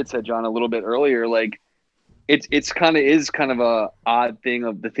 like you had said, John, a little bit earlier. Like it's kind of a odd thing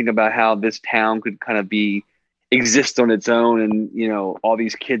of to think about how this town could kind of exist on its own, and, you know, all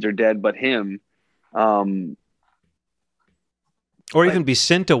these kids are dead but him. Or even be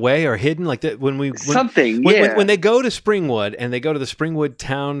sent away or hidden, like that when they go to Springwood and they go to the Springwood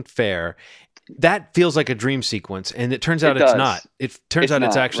Town Fair. That feels like a dream sequence, and it turns out it's not. It turns out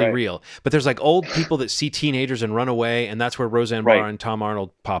it's actually real. But there's like old people that see teenagers and run away, and that's where Roseanne Barr and Tom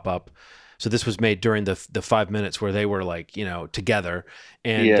Arnold pop up. So this was made during the 5 minutes where they were like, you know, together,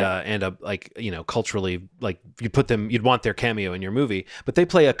 and like, you know, culturally, like you'd want their cameo in your movie. But they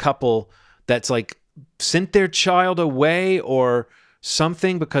play a couple that's like sent their child away or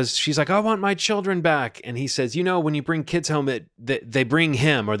something, because she's like, I want my children back, and he says, you know, when you bring kids home, they bring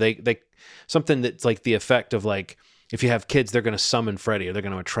him, or they something that's like the effect of like, if you have kids, they're going to summon Freddy, or they're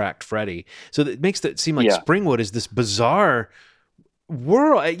going to attract Freddy. So it makes it seem like Springwood is this bizarre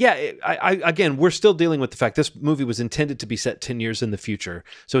world. Yeah, again, we're still dealing with the fact this movie was intended to be set 10 years in the future,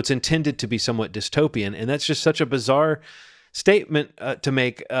 so it's intended to be somewhat dystopian, and that's just such a bizarre statement to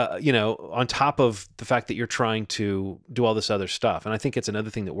make, you know, on top of the fact that you're trying to do all this other stuff. And I think it's another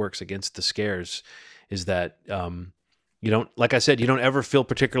thing that works against the scares is that you don't, like I said, you don't ever feel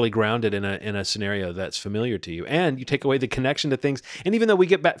particularly grounded in a scenario that's familiar to you, and you take away the connection to things. And even though we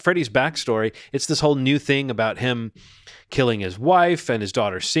get Freddy's backstory, it's this whole new thing about him killing his wife and his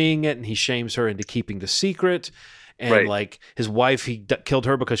daughter seeing it, and he shames her into keeping the secret. And like his wife, he killed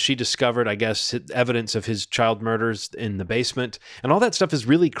her because she discovered, I guess, evidence of his child murders in the basement, and all that stuff is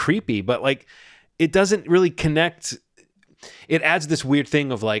really creepy. But like, it doesn't really connect. it adds this weird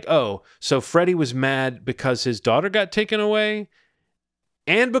thing of like, oh, so Freddy was mad because his daughter got taken away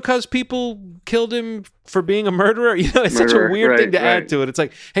and because people killed him for being a murderer. You know, it's such a weird thing to add to it. It's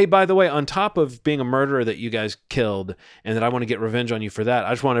like, hey, by the way, on top of being a murderer that you guys killed and that I want to get revenge on you for that,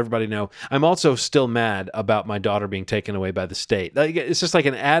 I just want everybody to know I'm also still mad about my daughter being taken away by the state. Like, it's just like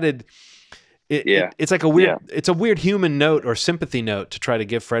an added... it's like a weird, it's a weird human note or sympathy note to try to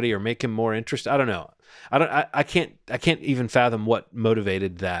give Freddy or make him more interested. I don't know. I can't even fathom what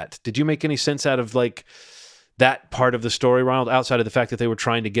motivated that. Did you make any sense out of like that part of the story, Ronald, outside of the fact that they were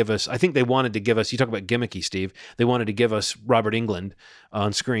trying to give us, I think they wanted to give us, you talk about gimmicky, Steve, they wanted to give us Robert Englund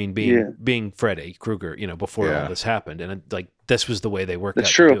on screen being Freddy Krueger, you know, before all this happened. And like, this was the way they worked out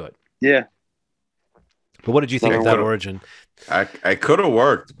to do it. Yeah. But what did you think of that origin? I could have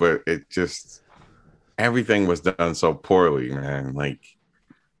worked, but it just, everything was done so poorly, man. Like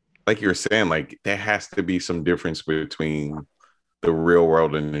you were saying, like there has to be some difference between the real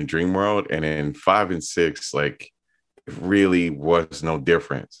world and the dream world. And in 5 and 6, like it really was no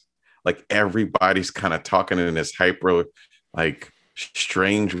difference. Like everybody's kind of talking in this hyper, like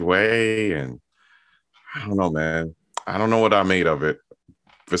strange way. And I don't know, man. I don't know what I made of it.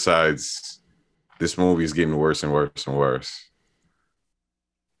 Besides, this movie is getting worse and worse and worse.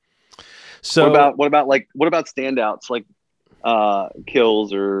 So what about standouts, like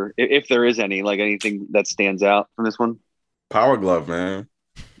kills, or if there is any, like anything that stands out from this one? Power Glove, man.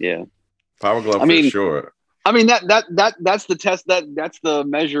 Yeah. Power Glove for sure. I mean, that's the test, that's the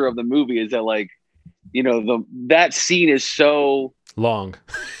measure of the movie, is that, like, you know, that scene is so long.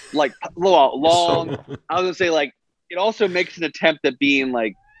 Like long. So, I was gonna say, like, it also makes an attempt at being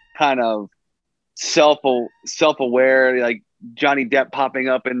like kind of self-aware, like Johnny Depp popping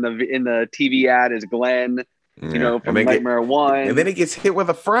up in the TV ad as Glenn, you know, from Nightmare 1. And then he gets hit with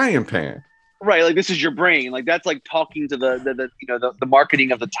a frying pan. Right, like, this is your brain. Like, that's like talking to the you know, the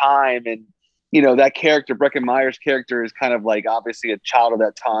marketing of the time. And, you know, that character, Breckin Meyer's character, is kind of like obviously a child of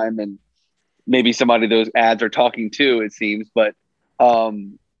that time, and maybe somebody those ads are talking to, it seems. But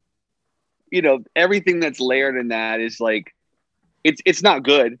you know, everything that's layered in that is like, it's not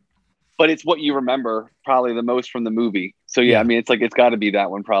good, but it's what you remember probably the most from the movie. So yeah, I mean, it's like, it's got to be that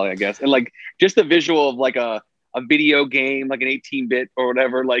one probably, I guess. And like just the visual of like a video game, like an 18-bit or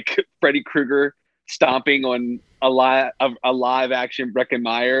whatever, like Freddy Krueger stomping on a live action Breckin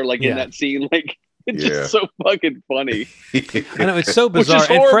Meyer, like in that scene, like it's just so fucking funny. I know, it's so bizarre.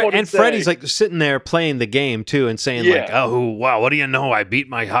 And Freddy's like sitting there playing the game too, and saying like, "Oh wow, what do you know? I beat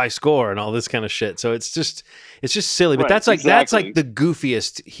my high score," and all this kind of shit. So it's just silly. But that's like that's like the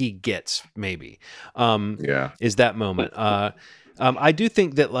goofiest he gets, maybe. Is that moment? I do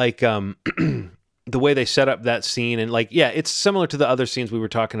think that like the way they set up that scene, and like, yeah, it's similar to the other scenes we were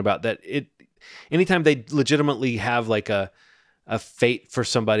talking about. That anytime they legitimately have like a fate for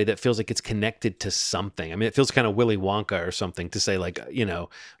somebody that feels like it's connected to something. I mean, it feels kind of Willy Wonka or something to say like, you know,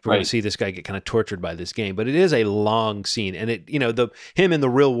 we're going to see this guy get kind of tortured by this game, but it is a long scene, and it, you know, him in the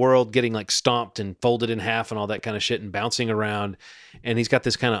real world getting like stomped and folded in half and all that kind of shit and bouncing around. And he's got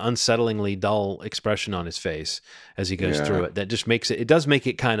this kind of unsettlingly dull expression on his face as he goes through it. That just it does make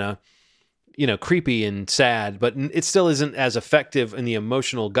it kind of, you know, creepy and sad, but it still isn't as effective in the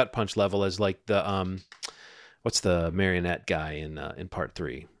emotional gut punch level as like the, what's the marionette guy in part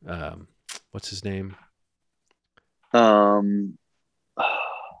 3? What's his name? I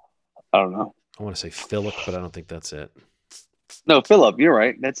don't know. I want to say Philip, but I don't think that's it. No, Philip. You're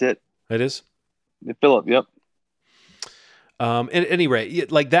right. That's it. It is? Philip, yep. At any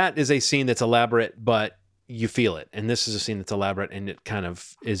rate, like that is a scene that's elaborate, but you feel it. And this is a scene that's elaborate, and it kind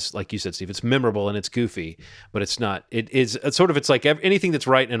of is, like you said, Steve, it's memorable and it's goofy, but it's not. It's like anything that's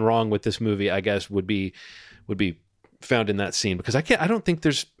right and wrong with this movie, I guess, would be found in that scene, because I can't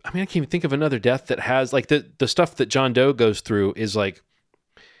even think of another death that has like the stuff that John Doe goes through is like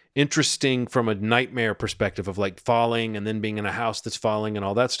interesting from a nightmare perspective of like falling and then being in a house that's falling and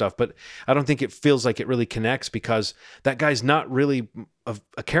all that stuff. But I don't think it feels like it really connects, because that guy's not really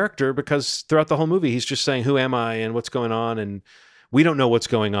a character, because throughout the whole movie, he's just saying, who am I and what's going on? And we don't know what's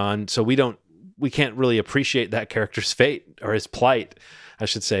going on. So we can't really appreciate that character's fate, or his plight, I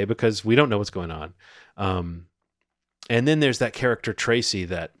should say, because we don't know what's going on. And then there's that character Tracy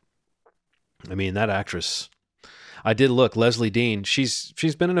that, I mean, that actress, I did look, Leslie Dean, she's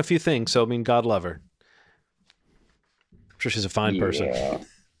been in a few things, so I mean, God love her. I'm sure she's a fine person.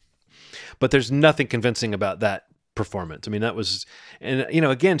 But there's nothing convincing about that performance. I mean, that was, and you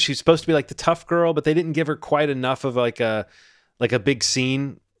know, again, she's supposed to be like the tough girl, but they didn't give her quite enough of like a big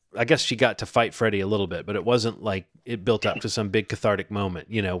scene. I guess she got to fight Freddy a little bit, but it wasn't like it built up to some big cathartic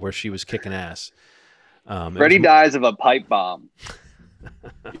moment, you know, where she was kicking ass. Freddy dies of a pipe bomb.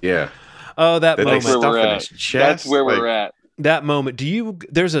 Yeah. Oh, that moment. That's where we're at. That's where we're at. That moment.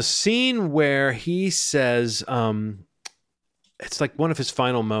 There's a scene where he says, it's like one of his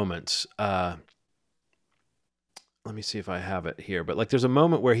final moments. Let me see if I have it here. But like, there's a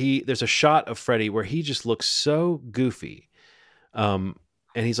moment where there's a shot of Freddy where he just looks so goofy. And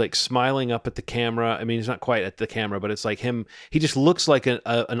he's like smiling up at the camera. I mean, he's not quite at the camera, but it's like him. He just looks like an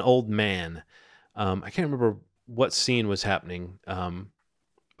old man. I can't remember what scene was happening.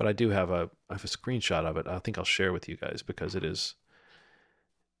 But I do have a screenshot of it. I think I'll share with you guys because it is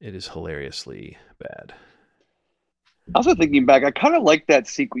hilariously bad. Also thinking back, I kind of like that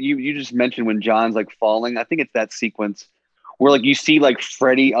sequence you just mentioned when John's like falling. I think it's that sequence where like you see like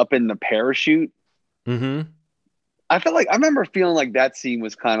Freddy up in the parachute. Mm-hmm. I remember feeling like that scene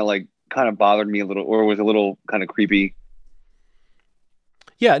was kind of bothered me a little, or was a little kind of creepy.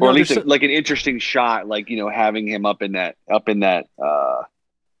 Yeah, or at least like an interesting shot, like, you know, having him up in that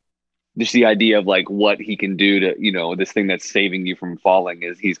just the idea of like what he can do to, you know, this thing that's saving you from falling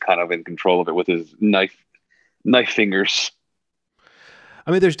is he's kind of in control of it with his knife fingers.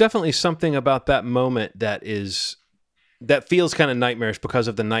 I mean, there's definitely something about that moment that feels kind of nightmarish because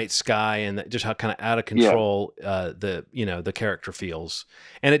of the night sky and just how kind of out of control the character feels.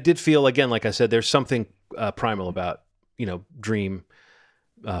 And it did feel, again, like I said, there's something primal about, you know, dream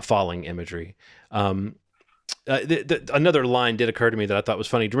falling imagery. Another line did occur to me that I thought was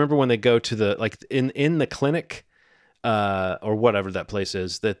funny. Do you remember when they go to the in the clinic or whatever that place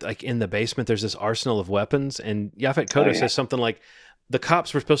is, that like in the basement there's this arsenal of weapons, and Yaphet Kotto says something like, the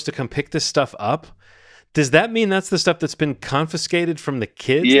cops were supposed to come pick this stuff up. Does that mean that's the stuff that's been confiscated from the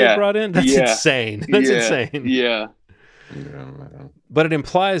kids they brought in? That's insane. That's insane. Yeah. But it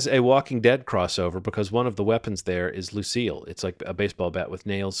implies a Walking Dead crossover because one of the weapons there is Lucille. It's like a baseball bat with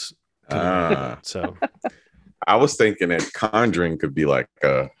nails. So I was thinking that Conjuring could be like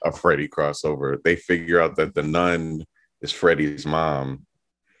a Freddy crossover. They figure out that the nun is Freddy's mom.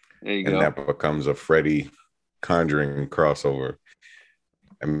 There you go. That becomes a Freddy Conjuring crossover.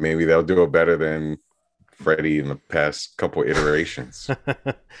 And maybe they'll do it better than Freddy in the past couple iterations.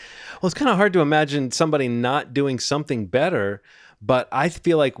 Well, it's kind of hard to imagine somebody not doing something better, but I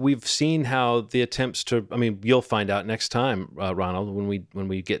feel like we've seen how the attempts to, I mean, you'll find out next time, Ronald, when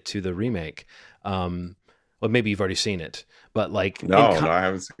we get to the remake. Well, maybe you've already seen it, but like, no, I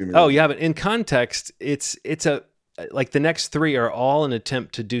haven't seen it. Oh, you haven't. In context, it's like the next three are all an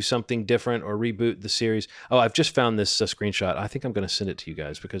attempt to do something different or reboot the series. Oh, I've just found this screenshot. I think I'm going to send it to you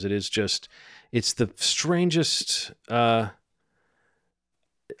guys because it's the strangest,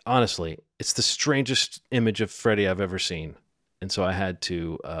 honestly, it's the strangest image of Freddy I've ever seen. And so I had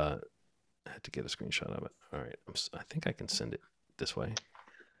to get a screenshot of it. All right. I think I can send it this way.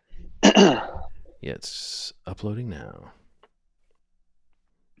 Yeah, it's uploading now.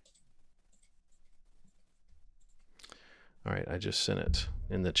 All right, I just sent it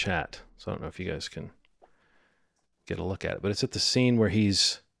in the chat, so I don't know if you guys can get a look at it. But it's at the scene where I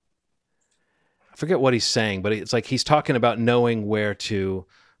forget what he's saying, but it's like he's talking about knowing where to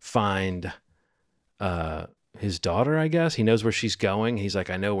find his daughter, I guess. He knows where she's going. He's like,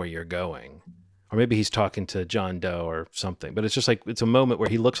 I know where you're going. Or maybe he's talking to John Doe or something. But it's just like, it's a moment where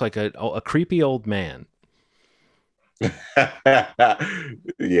he looks like a creepy old man. Yeah,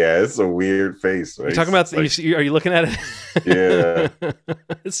 it's a weird face. Right? You're talking about, like, are you looking at it? Yeah.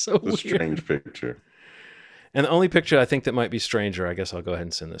 It's so weird. A strange picture. And the only picture I think that might be stranger, I guess I'll go ahead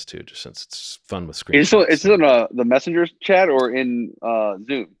and send this to, just since it's fun with screen. Is it in the Messenger chat or in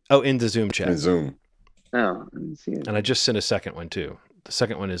Zoom? Oh, in the Zoom chat. In Zoom. Oh, I didn't see it. And I just sent a second one too. The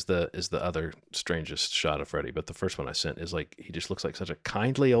second one is the other strangest shot of Freddy, but the first one I sent is like, he just looks like such a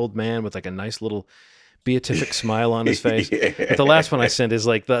kindly old man with like a nice little beatific smile on his face. Yeah. But the last one I sent is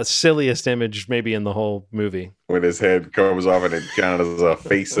like the silliest image maybe in the whole movie. When his head comes off and it kind of is a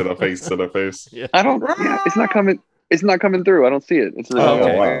face and a face and a face. Yeah. It's not coming. It's not coming through. I don't see it. It's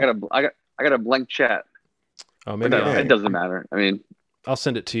okay. Wow. I got a blank chat. Oh, maybe it doesn't matter. I mean, I'll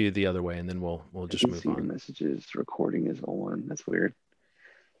send it to you the other way, and then we'll just move on. Messages recording is on. That's weird.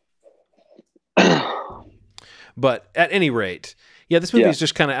 But at any rate, yeah, this movie is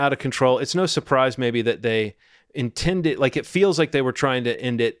just kind of out of control. It's no surprise maybe that they intended, like, it feels like they were trying to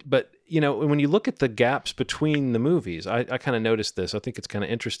end it. But, you know, when you look at the gaps between the movies, I kind of noticed this. I think it's kind of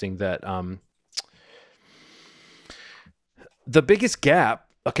interesting that the biggest gap,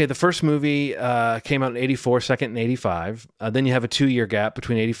 okay, the first movie came out in 84, second in 85. Then you have a 2-year gap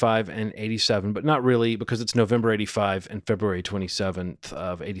between 85 and 87, but not really, because it's November 85 and February 27th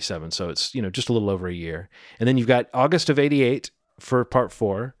of 87. So it's, you know, just a little over a year. And then you've got August of 88 for part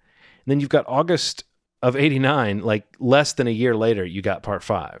 4. And then you've got August of '89, like less than a year later, you got Part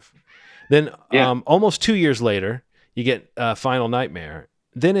 5. Then almost 2 years later, you get Final Nightmare.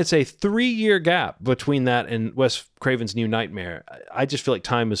 Then it's a 3-year gap between that and Wes Craven's New Nightmare. I just feel like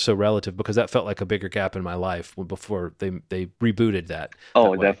time is so relative because that felt like a bigger gap in my life before they rebooted that.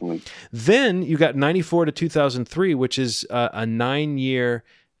 Oh, definitely. Then you got 94 to 2003, which is a 9-year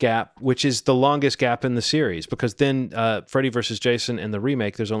gap, which is the longest gap in the series because then Freddy versus Jason and the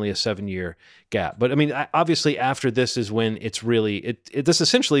remake, there's only a 7-year gap. But I mean, obviously after this is when it's really, this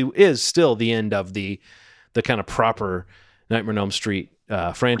essentially is still the end of the kind of proper Nightmare on Elm Street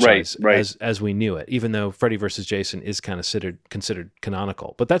franchise right. as we knew it, even though Freddy versus Jason is kind of considered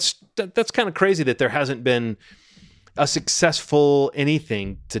canonical. But that's kind of crazy that there hasn't been a successful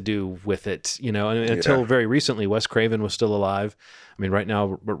anything to do with it, until very recently. Wes Craven was still alive. I mean, right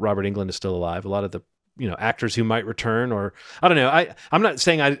now Robert Englund is still alive. A lot of the actors who might return, or I don't know. I'm not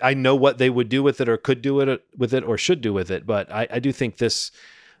saying I know what they would do with it or could do with it or should do with it, but I do think this.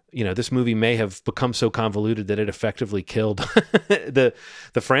 This movie may have become so convoluted that it effectively killed the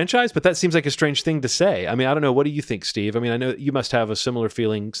franchise, but that seems like a strange thing to say. I mean, I don't know. What do you think, Steve? I mean, I know you must have a similar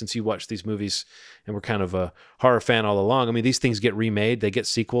feeling since you watched these movies and were kind of a horror fan all along. I mean, these things get remade. They get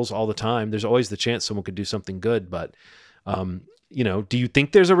sequels all the time. There's always the chance someone could do something good, but, do you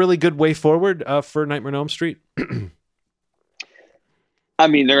think there's a really good way forward for Nightmare on Elm Street? I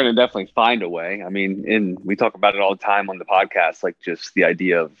mean, they're going to definitely find a way. I mean, and we talk about it all the time on the podcast, like just the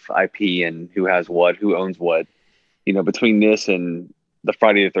idea of IP and who has what, who owns what, between this and the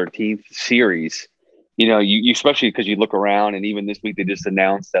Friday the 13th series, you especially because you look around and even this week they just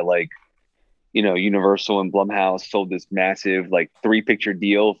announced that Universal and Blumhouse sold this massive 3-picture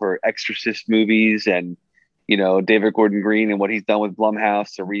deal for Exorcist movies and, David Gordon Green and what he's done with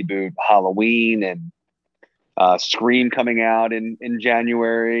Blumhouse to reboot Halloween and Scream coming out in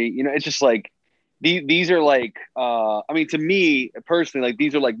January. It's just these are I mean, to me personally,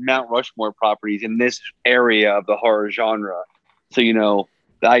 these are Mount Rushmore properties in this area of the horror genre. So, the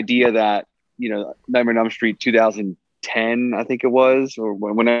idea that, Nightmare on Elm Street 2010, I think it was, or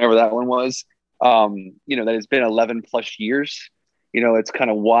whenever that one was, that it's been 11 plus years. It's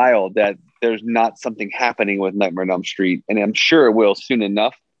kind of wild that there's not something happening with Nightmare on Elm Street, and I'm sure it will soon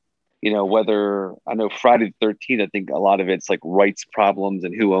enough. Whether I know Friday the 13th, I think a lot of it's rights problems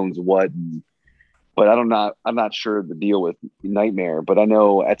and who owns what. But I'm not sure the deal with Nightmare. But I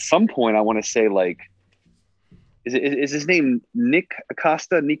know at some point I want to say is his name Nico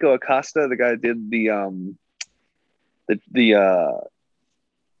Acosta, the guy that did the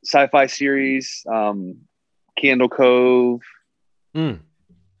sci-fi series Candle Cove. You know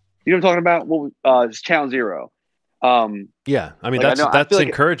what I'm talking about? It's Channel Zero. Yeah, I mean that's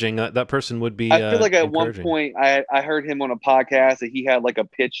encouraging. That person would be. I feel like at one point I heard him on a podcast that he had a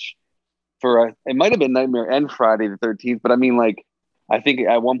pitch for it might have been Nightmare and Friday the 13th, but I mean I think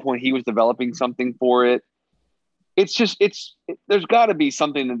at one point he was developing something for it. It's just there's got to be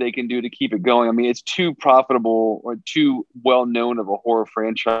something that they can do to keep it going. I mean, it's too profitable or too well known of a horror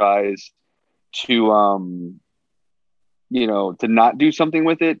franchise to to not do something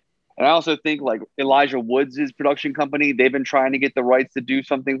with it. And I also think Elijah Woods' production company, they've been trying to get the rights to do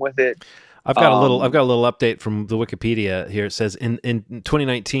something with it. I've got a little update from the Wikipedia here. It says in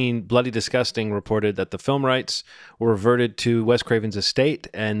 2019, Bloody Disgusting reported that the film rights were reverted to Wes Craven's estate,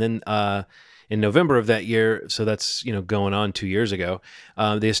 and then in November of that year, so that's going on 2 years ago,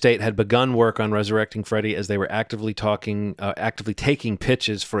 the estate had begun work on resurrecting Freddy as they were actively taking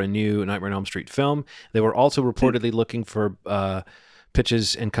pitches for a new Nightmare on Elm Street film. They were also reportedly looking for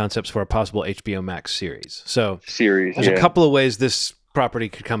pitches and concepts for a possible HBO Max series. So there's a couple of ways this property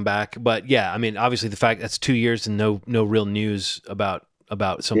could come back, but yeah, I mean, obviously the fact that's 2 years and no real news about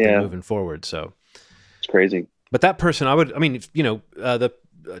something moving forward. So it's crazy. But that person,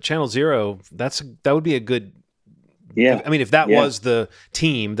 the Channel Zero, that would be a good. Yeah. I mean, if that was the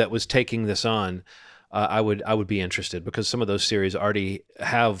team that was taking this on, I would be interested because some of those series already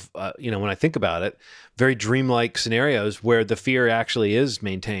have, when I think about it, very dreamlike scenarios where the fear actually is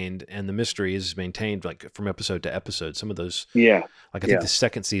maintained and the mystery is maintained from episode to episode. Some of those, I think the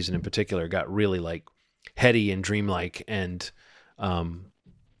second season in particular got really heady and dreamlike, and I don't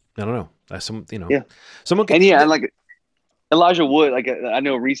know, someone can, and Elijah Wood, I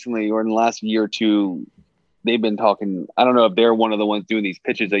know recently or in the last year or two, they've been talking. I don't know if they're one of the ones doing these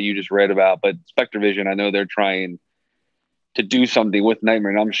pitches that you just read about, but SpectreVision, I know they're trying to do something with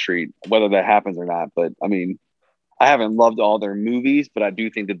Nightmare on Elm Street, whether that happens or not. But I mean, I haven't loved all their movies, but I do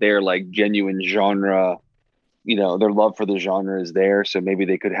think that they're genuine genre. Their love for the genre is there, so maybe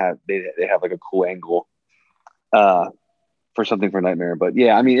they could have they have a cool angle. for something for Nightmare. But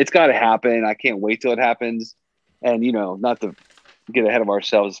yeah, I mean, it's got to happen. I can't wait till it happens. And, you know, not to get ahead of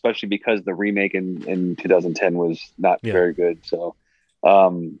ourselves, especially because the remake in 2010 was not very good. So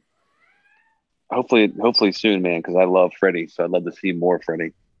hopefully soon, man, because I love Freddy. So I'd love to see more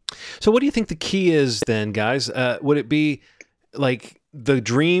Freddy. So what do you think the key is then, guys? Would it be like the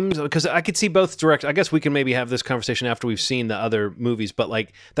dreams? Because I could see both direct. I guess we can maybe have this conversation after we've seen the other movies, but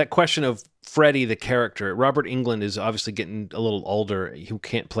like that question of Freddy, the character, Robert Englund is obviously getting a little older. You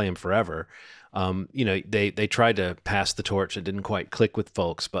can't play him forever. You know, they tried to pass the torch. It didn't quite click with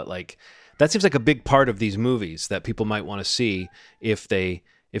folks, but like that seems like a big part of these movies that people might want to see if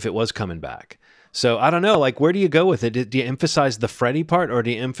it was coming back. So I don't know, like, where do you go with it? Do you emphasize the Freddy part, or do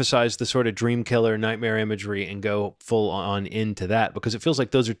you emphasize the sort of dream killer nightmare imagery and go full on into that? Because it feels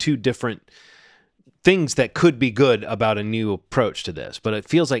like those are two different things that could be good about a new approach to this. But it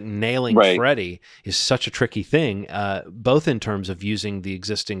feels like nailing Freddy is such a tricky thing, both in terms of using the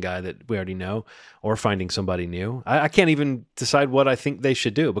existing guy that we already know or finding somebody new. I can't even decide what I think they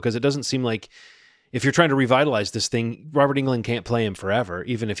should do, because it doesn't seem like, if you're trying to revitalize this thing, Robert Englund can't play him forever,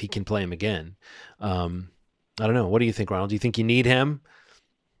 even if he can play him again. I don't know. What do you think, Ronald? Do you think you need him?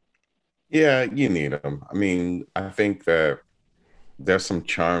 Yeah, you need him. I mean, I think that there's some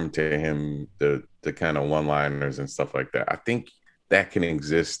charm to him, the kind of one-liners and stuff like that. I think that can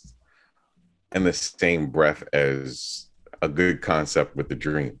exist in the same breath as a good concept with the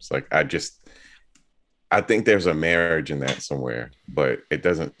dreams. Like, I think there's a marriage in that somewhere, but it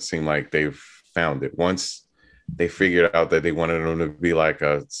doesn't seem like they've found it. Once they figured out that they wanted him to be like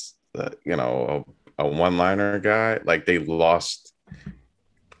a one-liner guy, like they lost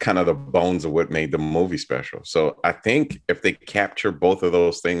kind of the bones of what made the movie special. So I think if they capture both of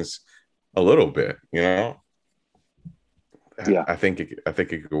those things a little bit, you know, I think it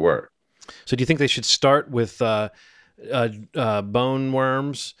could work. So do you think they should start with bone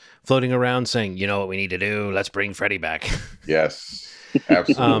worms floating around saying, you know what we need to do? Let's bring Freddy back. Yes,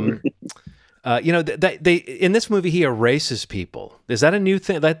 absolutely. You know, they in this movie he erases people. Is that a new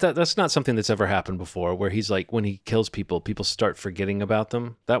thing? That's not something that's ever happened before, where he's like, when he kills people, people start forgetting about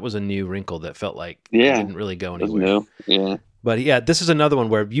them. That was a new wrinkle that felt like it didn't really go anywhere. Yeah. But yeah, this is another one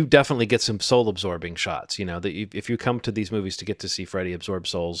where you definitely get some soul absorbing shots. You know, that if you come to these movies to get to see Freddy absorb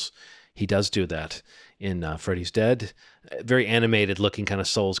souls, he does do that in Freddy's Dead. Very animated looking kind of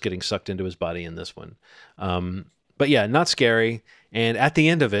souls getting sucked into his body in this one. But yeah, not scary. And at the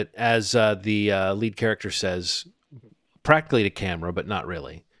end of it, as the lead character says, practically to camera, but not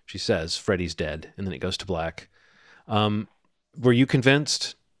really, she says, Freddy's dead. And then it goes to black. Were you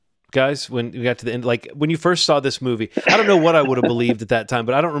convinced, guys, when we got to the end? Like, when you first saw this movie, I don't know what I would have believed at that time,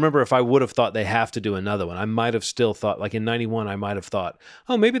 but I don't remember if I would have thought they have to do another one. I might have still thought, like in 91, I might have thought,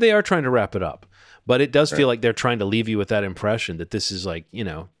 oh, maybe they are trying to wrap it up. But it does feel like they're trying to leave you with that impression that this is like, you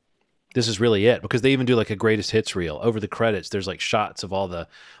know, this is really it, because they even do like a greatest hits reel over the credits. There's like shots of all the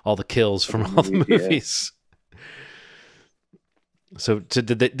kills from all the movies. So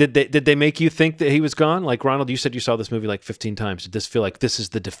did they make you think that he was gone? Like, Ronald, you said you saw this movie like 15 times. Did this feel like this is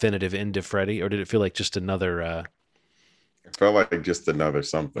the definitive end of Freddy, or did it feel like just another? It felt like just another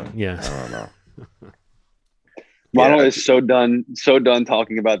something. Yeah, I don't know. Ronald is so done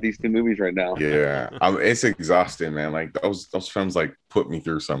talking about these two movies right now. Yeah, it's exhausting, man. Like those films like put me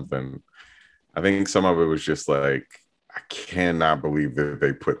through something. I think some of it was just like, I cannot believe that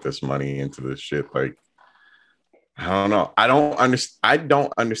they put this money into this shit. Like, I don't know. I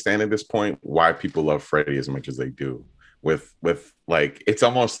don't understand at this point why people love Freddy as much as they do. With like, it's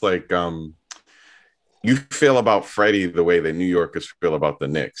almost like you feel about Freddy the way the New Yorkers feel about the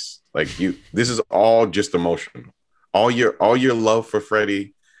Knicks. Like, this is all just emotional. All your love for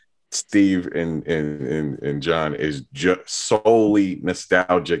Freddy, Steve and John, is just solely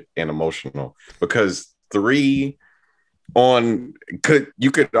nostalgic and emotional, because 3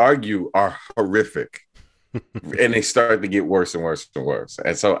 you could argue are horrific, and they start to get worse and worse and worse.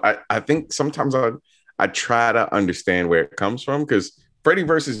 And so I think sometimes I try to understand where it comes from, because Freddy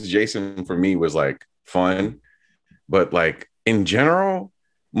versus Jason for me was like fun, but like in general,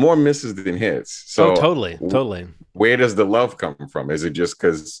 more misses than hits. So totally. Where does the love come from? Is it just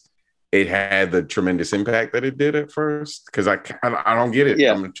because it had the tremendous impact that it did at first? Because I don't get it.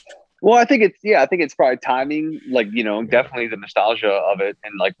 Yeah. Well, I think it's probably timing. Like, you know, definitely the nostalgia of it,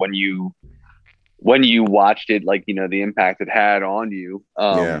 and like when you watched it, like, you know, the impact it had on you.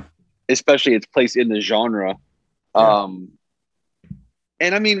 Especially its place in the genre. And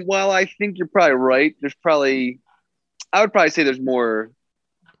I mean, while I think you're probably right, I would probably say there's more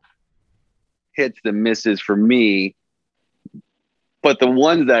hits than misses for me, but the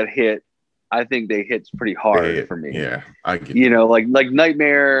ones that hit I think they hit pretty hard for me. Yeah, I get like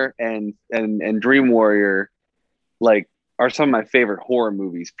Nightmare and Dream Warrior, like, are some of my favorite horror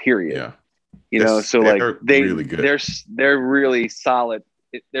movies. Period. Yeah, so like really good. They're really solid.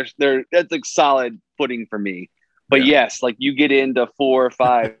 That's like solid footing for me. But yes, like you get into 4,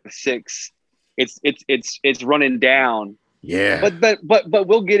 5, 6, it's running down. Yeah. But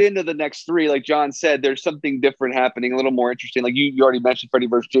we'll get into the next 3. Like John said, there's something different happening, a little more interesting. Like you already mentioned Freddy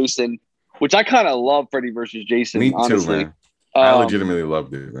vs. Jason, which I kind of love. Freddy vs. Jason. Me honestly. too, man. I legitimately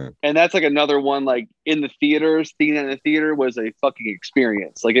loved it, man. And that's like another one, like in the theaters, seeing it in the theater was a fucking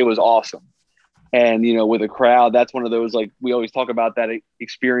experience. Like it was awesome. And, with a crowd, that's one of those, like we always talk about that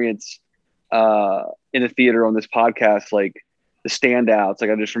experience in the theater on this podcast, like the standouts. Like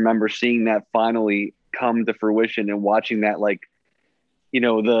I just remember seeing that finally come to fruition and watching that, like, the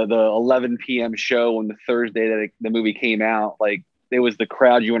 11 p.m. show on the Thursday that the movie came out. Like it was the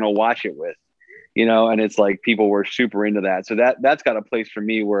crowd you want to watch it with, and it's like people were super into that. So that's got a place for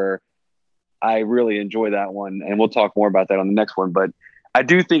me where I really enjoy that one. And we'll talk more about that on the next one. But I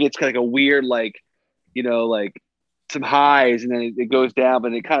do think it's kind of like a weird, like, like some highs and then it goes down,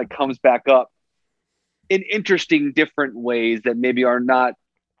 but it kind of comes back up in interesting, different ways that maybe are not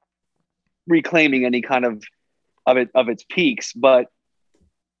reclaiming any kind of its peaks, but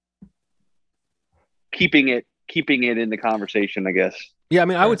keeping it in the conversation, I guess. Yeah, I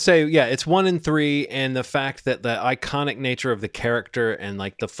mean, I would say, it's 1 and 3, and the fact that the iconic nature of the character and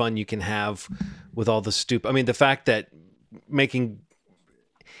like the fun you can have with all the stupid. I mean, the fact that making.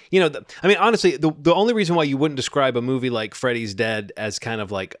 Honestly, the only reason why you wouldn't describe a movie like Freddy's Dead as kind of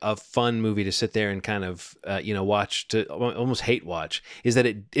like a fun movie to sit there and kind of, watch, to almost hate watch, is that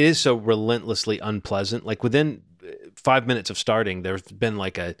it is so relentlessly unpleasant. Like within 5 minutes of starting, there's been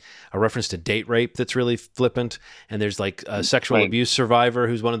like a reference to date rape that's really flippant. And there's like a sexual abuse survivor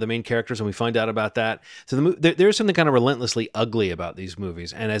who's one of the main characters. And we find out about that. So there's something kind of relentlessly ugly about these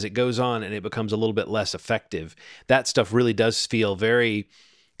movies. And as it goes on and it becomes a little bit less effective, that stuff really does feel very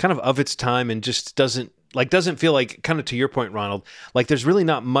kind of its time and just doesn't feel like, kind of to your point, Ronald, like there's really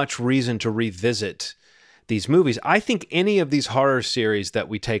not much reason to revisit these movies. I think any of these horror series that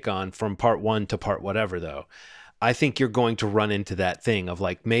we take on from part 1 to part whatever, though, I think you're going to run into that thing of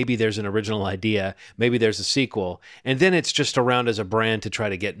like, maybe there's an original idea, maybe there's a sequel, and then it's just around as a brand to try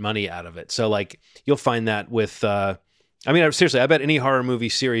to get money out of it. So like you'll find that with, seriously, I bet any horror movie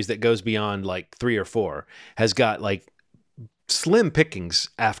series that goes beyond like 3 or 4 has got like slim pickings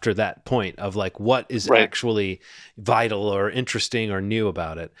after that point of like what is actually vital or interesting or new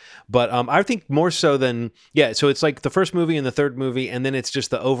about it. But I think more so than so it's like the first movie and the third movie, and then it's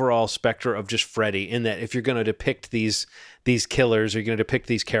just the overall specter of just Freddy, in that if you're going to depict these killers, or you're going to depict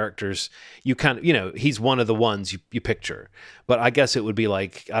these characters, you kind of, he's one of the ones you picture. But I guess it would be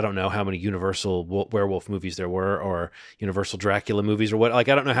like, I don't know how many Universal werewolf movies there were, or Universal Dracula movies, or what. Like,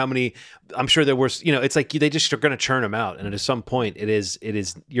 I don't know how many. I'm sure there was, it's like they just are going to churn them out. And at some point it is,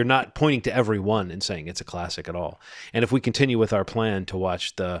 you're not pointing to every one and saying it's a classic at all. And if we continue with our plan to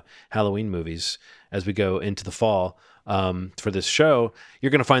watch the Halloween movies as we go into the fall, for this show,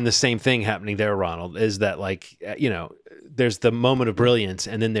 you're going to find the same thing happening there, Ronald, is that like, there's the moment of brilliance,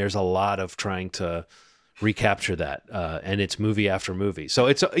 and then there's a lot of trying to recapture that, and it's movie after movie. So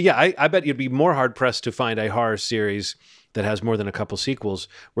it's, I bet you'd be more hard pressed to find a horror series that has more than a couple sequels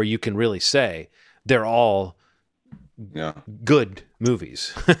where you can really say they're all good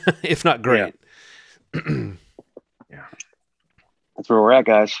movies, if not great. Yeah. That's where we're at,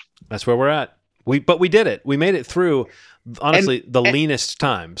 guys. That's where we're at. But we did it. We made it through, honestly, the leanest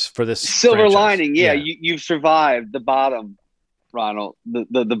times for this silver franchise. lining. Yeah. You've survived the bottom, Ronald.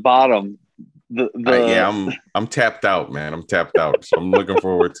 The bottom. I'm tapped out, man. I'm tapped out. So I'm looking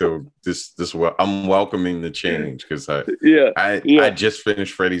forward to this. I'm welcoming the change, because I just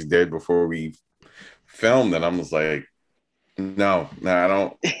finished Freddy's Dead before we filmed, and I was like, no, I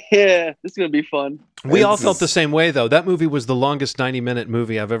don't. Yeah, this is gonna be fun. We all felt the same way, though. That movie was the longest 90-minute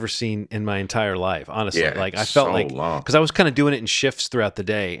movie I've ever seen in my entire life. Honestly, like I felt like, because I was kind of doing it in shifts throughout the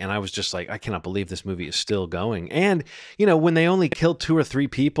day, and I was just like, I cannot believe this movie is still going. And when they only killed 2 or 3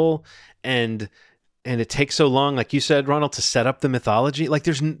 people, and it takes so long, like you said, Ronald, to set up the mythology. Like,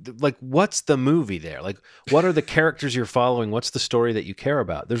 there's like, what's the movie there? Like, what are the characters you're following? What's the story that you care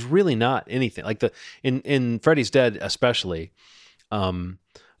about? There's really not anything like in Freddy's Dead, especially.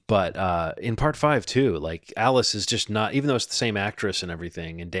 But in part 5 too, like Alice is just not, even though it's the same actress and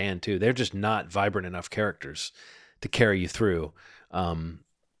everything, and Dan too, they're just not vibrant enough characters to carry you through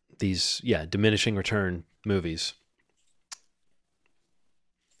these diminishing return movies.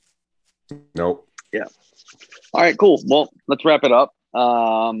 Nope. Yeah. All right, cool. Well, let's wrap it up.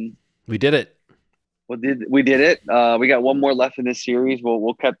 We did it. We did it. We got one more left in this series.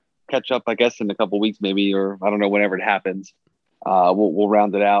 We'll catch up, I guess, in a couple weeks, maybe, or I don't know, whenever it happens. We'll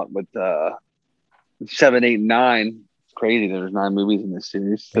round it out with 7, 8, 9. It's crazy. There's 9 movies in this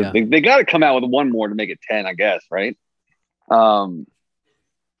series. So Yeah. they got to come out with one more to make it 10, I guess, right?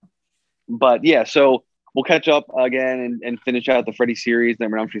 But yeah, so we'll catch up again and finish out the Freddy series, the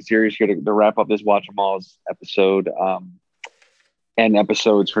Nightmare on Elm Street series here to wrap up this Watch 'Em All's episode and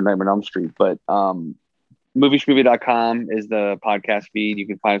episodes for Nightmare on Elm Street. But movieschmovie.com is the podcast feed. You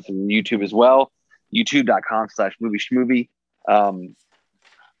can find us on YouTube as well, youtube.com/movieschmovie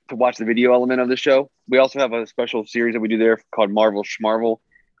to watch the video element of the show. We also have a special series that we do there called Marvel Schmarvel,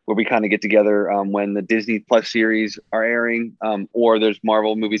 where we kind of get together when the Disney Plus series are airing or there's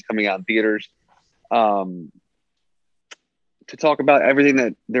Marvel movies coming out in theaters to talk about everything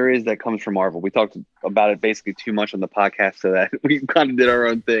that there is that comes from Marvel. We talked about it basically too much on the podcast, so that we kind of did our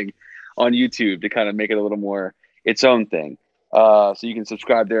own thing on YouTube to kind of make it a little more its own thing. So you can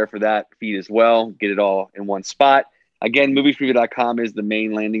subscribe there for that feed as well. Get it all in one spot. Again, movieschmovie.com is the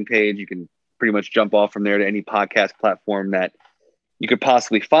main landing page. You can pretty much jump off from there to any podcast platform that you could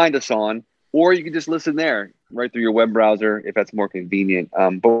possibly find us on, or you can just listen there right through your web browser if that's more convenient.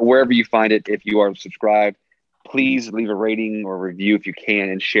 But wherever you find it, if you are subscribed, please leave a rating or review if you can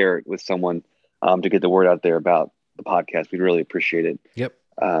and share it with someone to get the word out there about the podcast. We'd really appreciate it. Yep.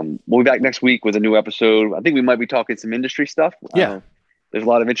 We'll be back next week with a new episode. I think we might be talking some industry stuff. Yeah. There's a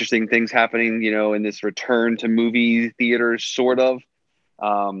lot of interesting things happening, in this return to movie theaters, sort of,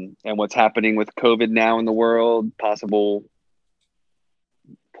 and what's happening with COVID now in the world, possible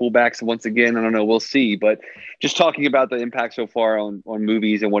pullbacks once again. I don't know. We'll see. But just talking about the impact so far on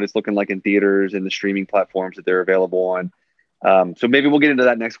movies and what it's looking like in theaters and the streaming platforms that they're available on. So maybe we'll get into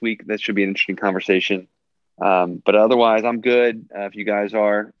that next week. That should be an interesting conversation. But otherwise, I'm good. If you guys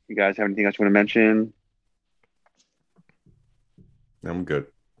have anything else you want to mention? I'm good.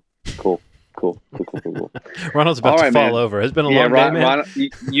 Cool. Ronald's about to fall over. It's been a long day, man. Ron,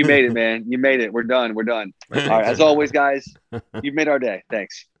 you made it, man. You made it. We're done. All right. As always, guys, you've made our day.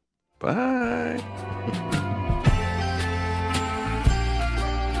 Thanks. Bye.